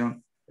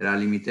cadmium, there are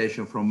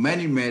limitations from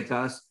many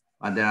metals,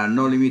 but there are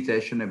no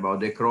limitations about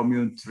the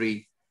chromium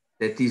 3,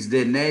 that is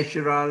the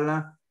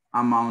natural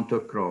amount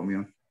of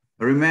chromium.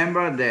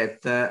 Remember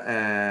that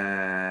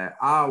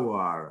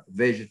our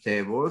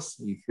vegetables,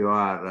 if you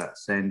are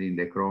sending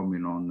the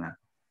chromium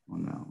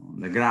on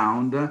the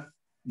ground,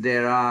 they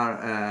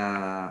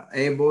are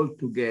able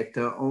to get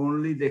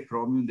only the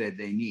chromium that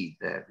they need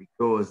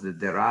because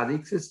the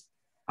radixes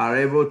are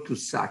able to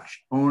suck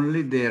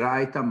only the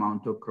right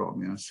amount of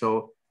chromium.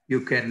 So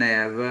you can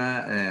have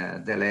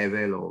the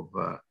level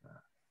of,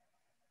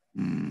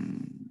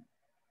 and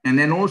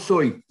then also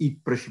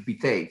it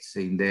precipitates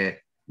in the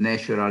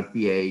natural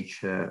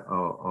pH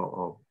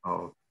of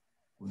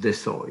the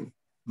soil.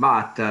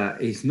 But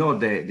it's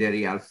not the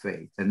real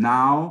fate.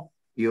 Now,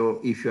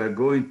 if you are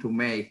going to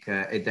make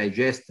a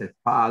digested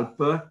pulp,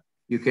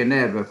 you can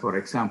have, for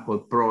example,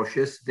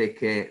 processes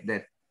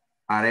that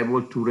are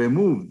able to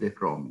remove the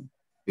chromium,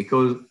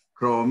 because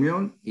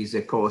chromium is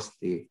a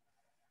costly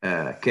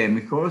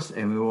chemicals,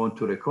 and we want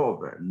to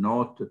recover,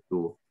 not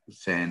to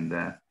send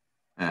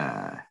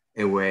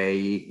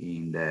away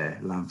in the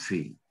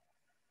landfill.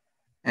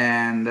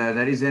 And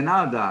there is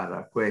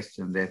another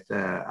question that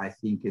I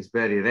think is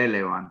very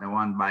relevant, the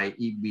one by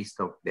E.B.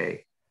 Stockdale,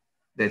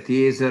 that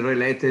is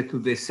related to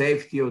the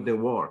safety of the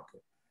work.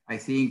 I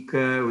think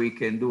we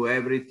can do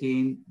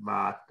everything,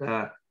 but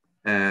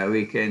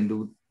we can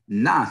do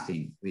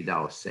nothing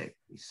without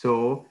safety.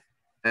 So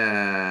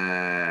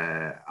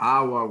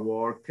our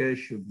work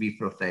should be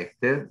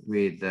protected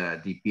with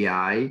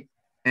DPI,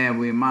 and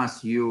we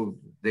must use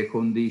the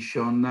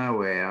condition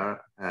where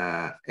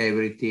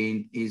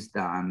everything is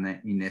done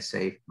in a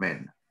safe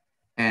manner.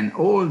 And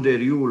all the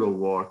rule of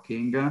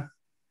working,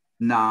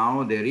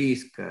 now the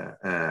risk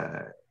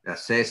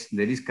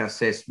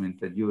assessment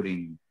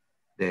during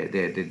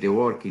the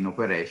working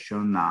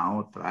operation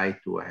now try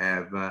to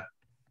have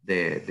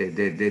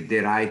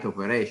the right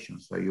operation.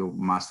 So you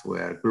must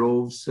wear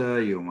gloves,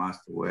 you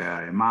must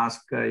wear a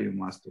mask, you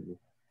must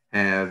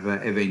have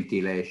a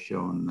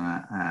ventilation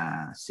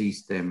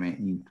system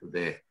into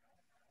the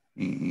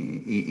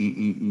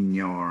in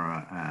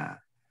your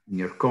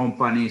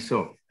company.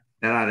 So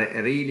there are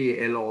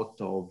really a lot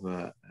of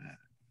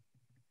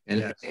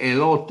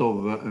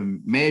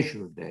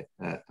measures that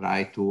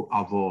try to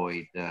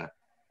avoid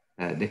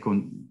the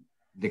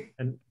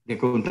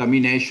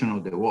contamination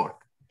of the work.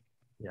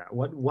 Yeah.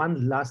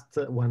 One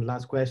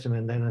last question,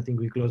 and then I think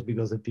we close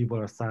because the people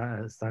are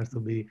start to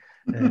be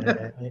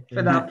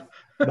fed up.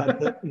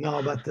 But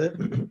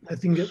I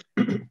think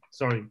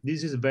sorry,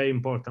 this is a very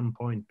important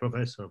point,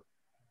 Professor.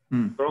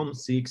 Chrome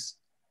 6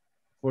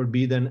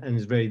 forbidden and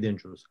is very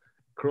dangerous.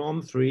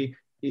 Chrome 3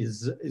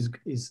 is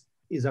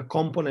a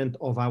component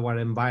of our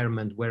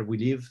environment where we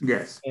live.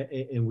 Yes.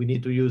 And we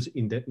need to use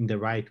in the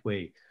right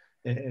way.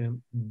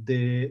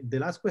 The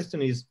last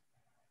question is,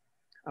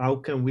 how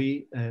can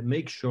we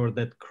make sure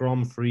that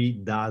Chrome 3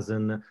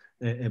 doesn't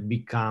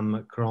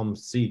become Chrome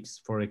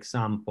 6? For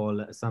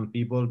example, some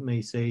people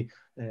may say,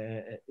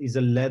 is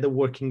a leather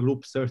working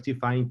group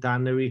certifying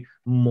tannery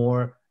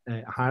more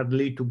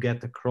hardly to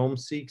get a Chrome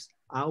 6?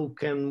 How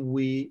can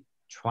we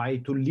try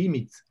to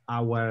limit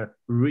our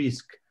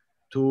risk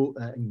to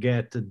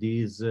get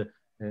these, do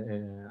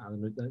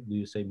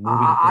you say, moving?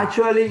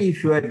 Actually,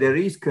 if you have the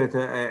risk,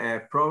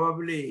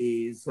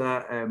 probably is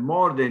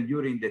more than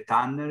during the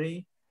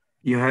tannery.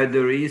 You have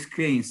the risk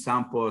in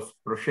some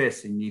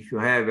post-processing. If you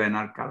have an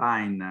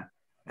alkaline,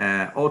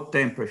 hot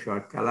temperature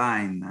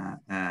alkaline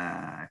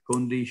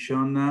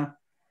condition,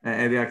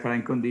 heavy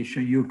alkaline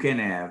condition, you can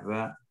have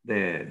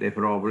the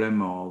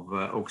problem of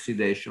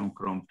oxidation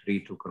Chrome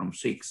 3 to Chrome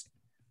 6.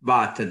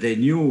 But the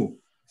new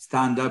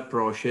standard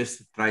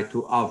process try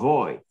to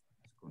avoid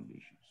this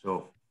condition.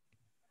 So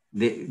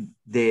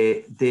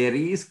the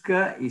risk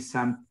is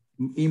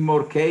in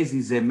more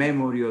cases, a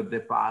memory of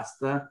the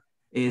past,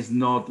 is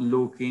not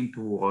looking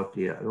to what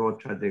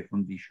are the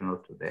conditions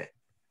of today.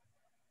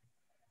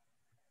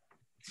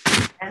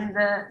 And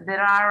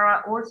there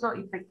are also,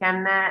 if I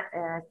can I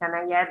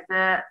add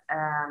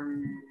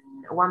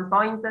one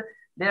point,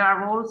 there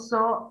are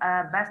also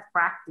best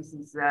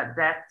practices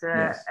that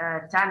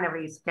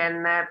tanneries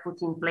can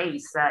put in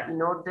place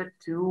in order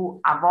to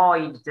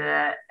avoid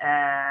the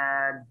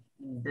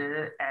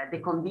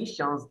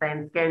conditions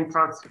that can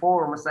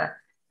transform,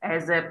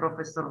 as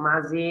Professor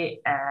Masi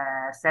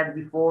said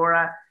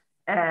before,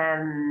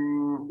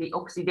 the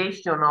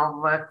oxidation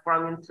of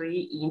chromium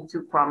 3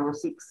 into chromium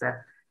 6.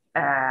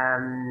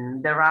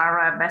 There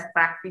are best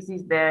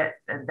practices that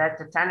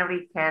the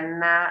tannery can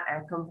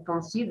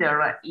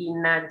consider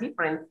in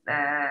different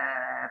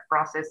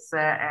process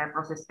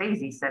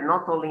phases,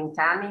 not only in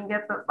tanning,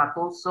 but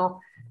also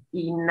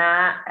in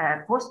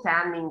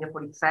post-tanning,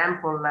 for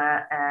example,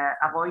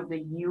 avoid the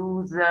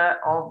use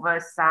of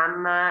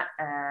some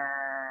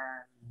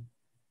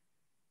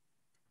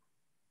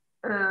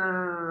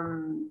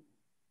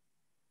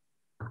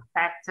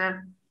fat.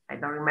 I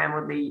don't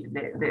remember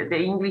the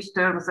English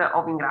terms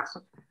of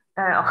ingrasso.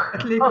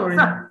 Fat liquoring.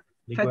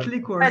 Fat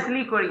liquors. Fat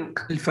liquoring.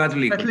 Fat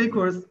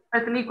liquors.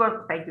 Fat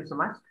liquor, thank you so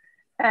much.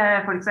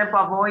 For example,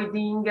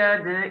 avoiding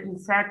the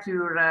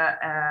insecure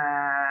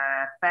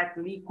fat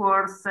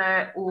liquors,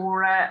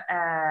 or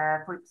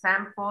for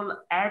example,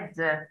 add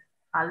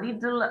a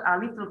little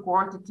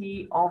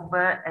quantity of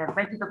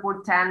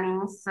vegetable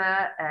tannins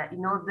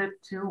in order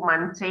to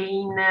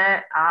maintain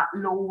a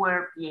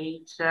lower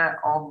pH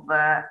of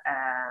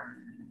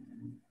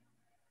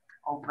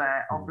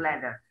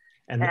leather.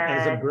 And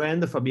as a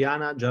brand,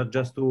 Fabiana,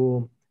 just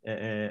to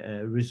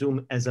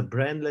resume, as a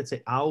brand, let's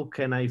say, how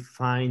can I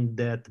find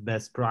that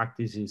best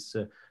practices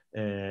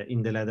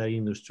in the leather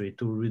industry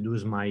to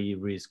reduce my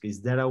risk? Is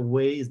there a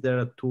way, is there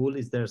a tool,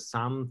 is there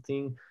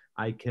something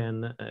I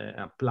can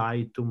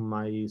apply to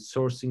my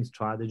sourcing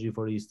strategy,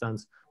 for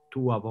instance,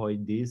 to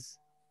avoid this?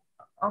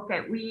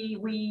 Okay,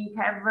 we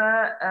have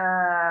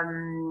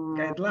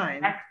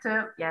guideline.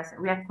 Yes,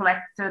 we have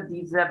collected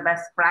this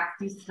best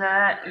practice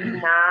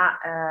in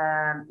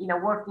a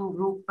working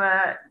group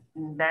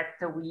that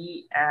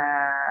we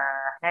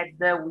had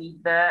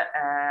with the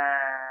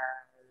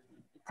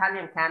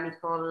Italian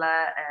Chemical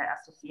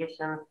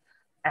Association,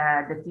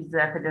 that is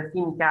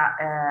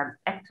Federchimica.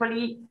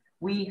 Actually,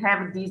 we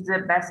have these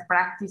best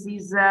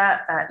practices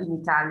in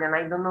Italian.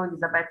 I don't know,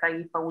 Elisabetta,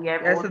 if we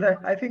have. Yes, so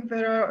I think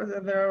there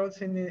are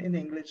also in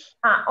English.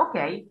 Ah,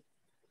 okay.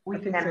 I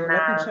think so.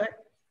 Let me check.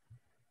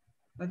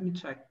 Let me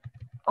check.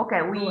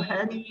 Okay, we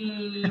can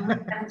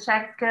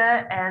check,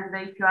 and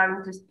if you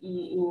are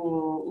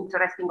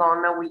interested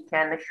on, we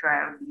can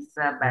share this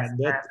best.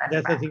 That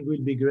I think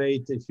will be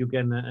great if you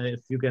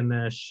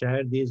can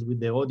share this with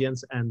the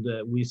audience. And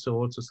we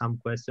saw also some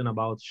question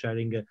about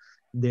sharing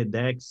the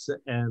decks,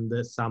 and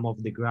some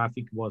of the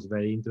graphic was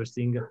very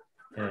interesting.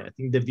 I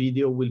think the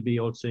video will be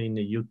also in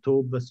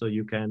YouTube, so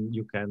you can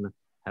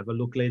have a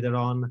look later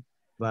on.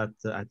 But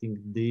I think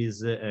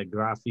this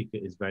graphic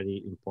is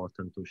very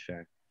important to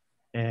share.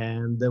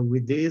 And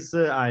with this,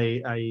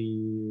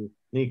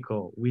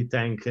 Nico, we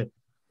thank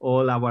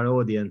all our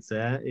audience,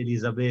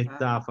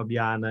 Elisabetta,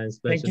 Fabiana,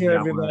 especially. Thank you,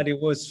 everybody. It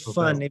was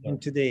fun even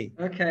today.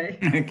 Okay.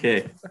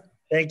 Okay.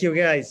 Thank you,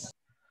 guys.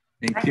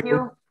 Thank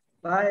you.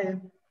 Bye.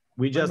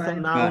 We just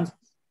announced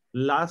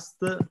last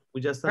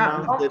next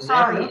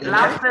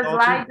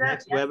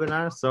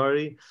webinar.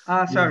 Sorry.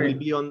 Sorry. It will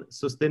be on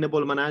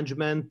sustainable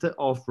management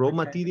of raw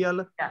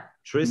material,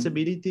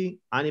 traceability,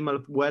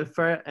 animal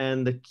welfare,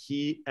 and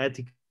key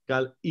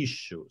ethical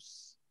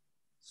issues.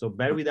 So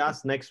bear with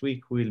us. Next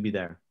week we'll be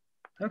there.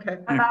 Okay.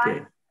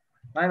 Okay.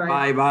 Bye bye.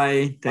 Bye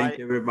bye. Thank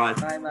you,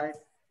 everybody. Bye bye.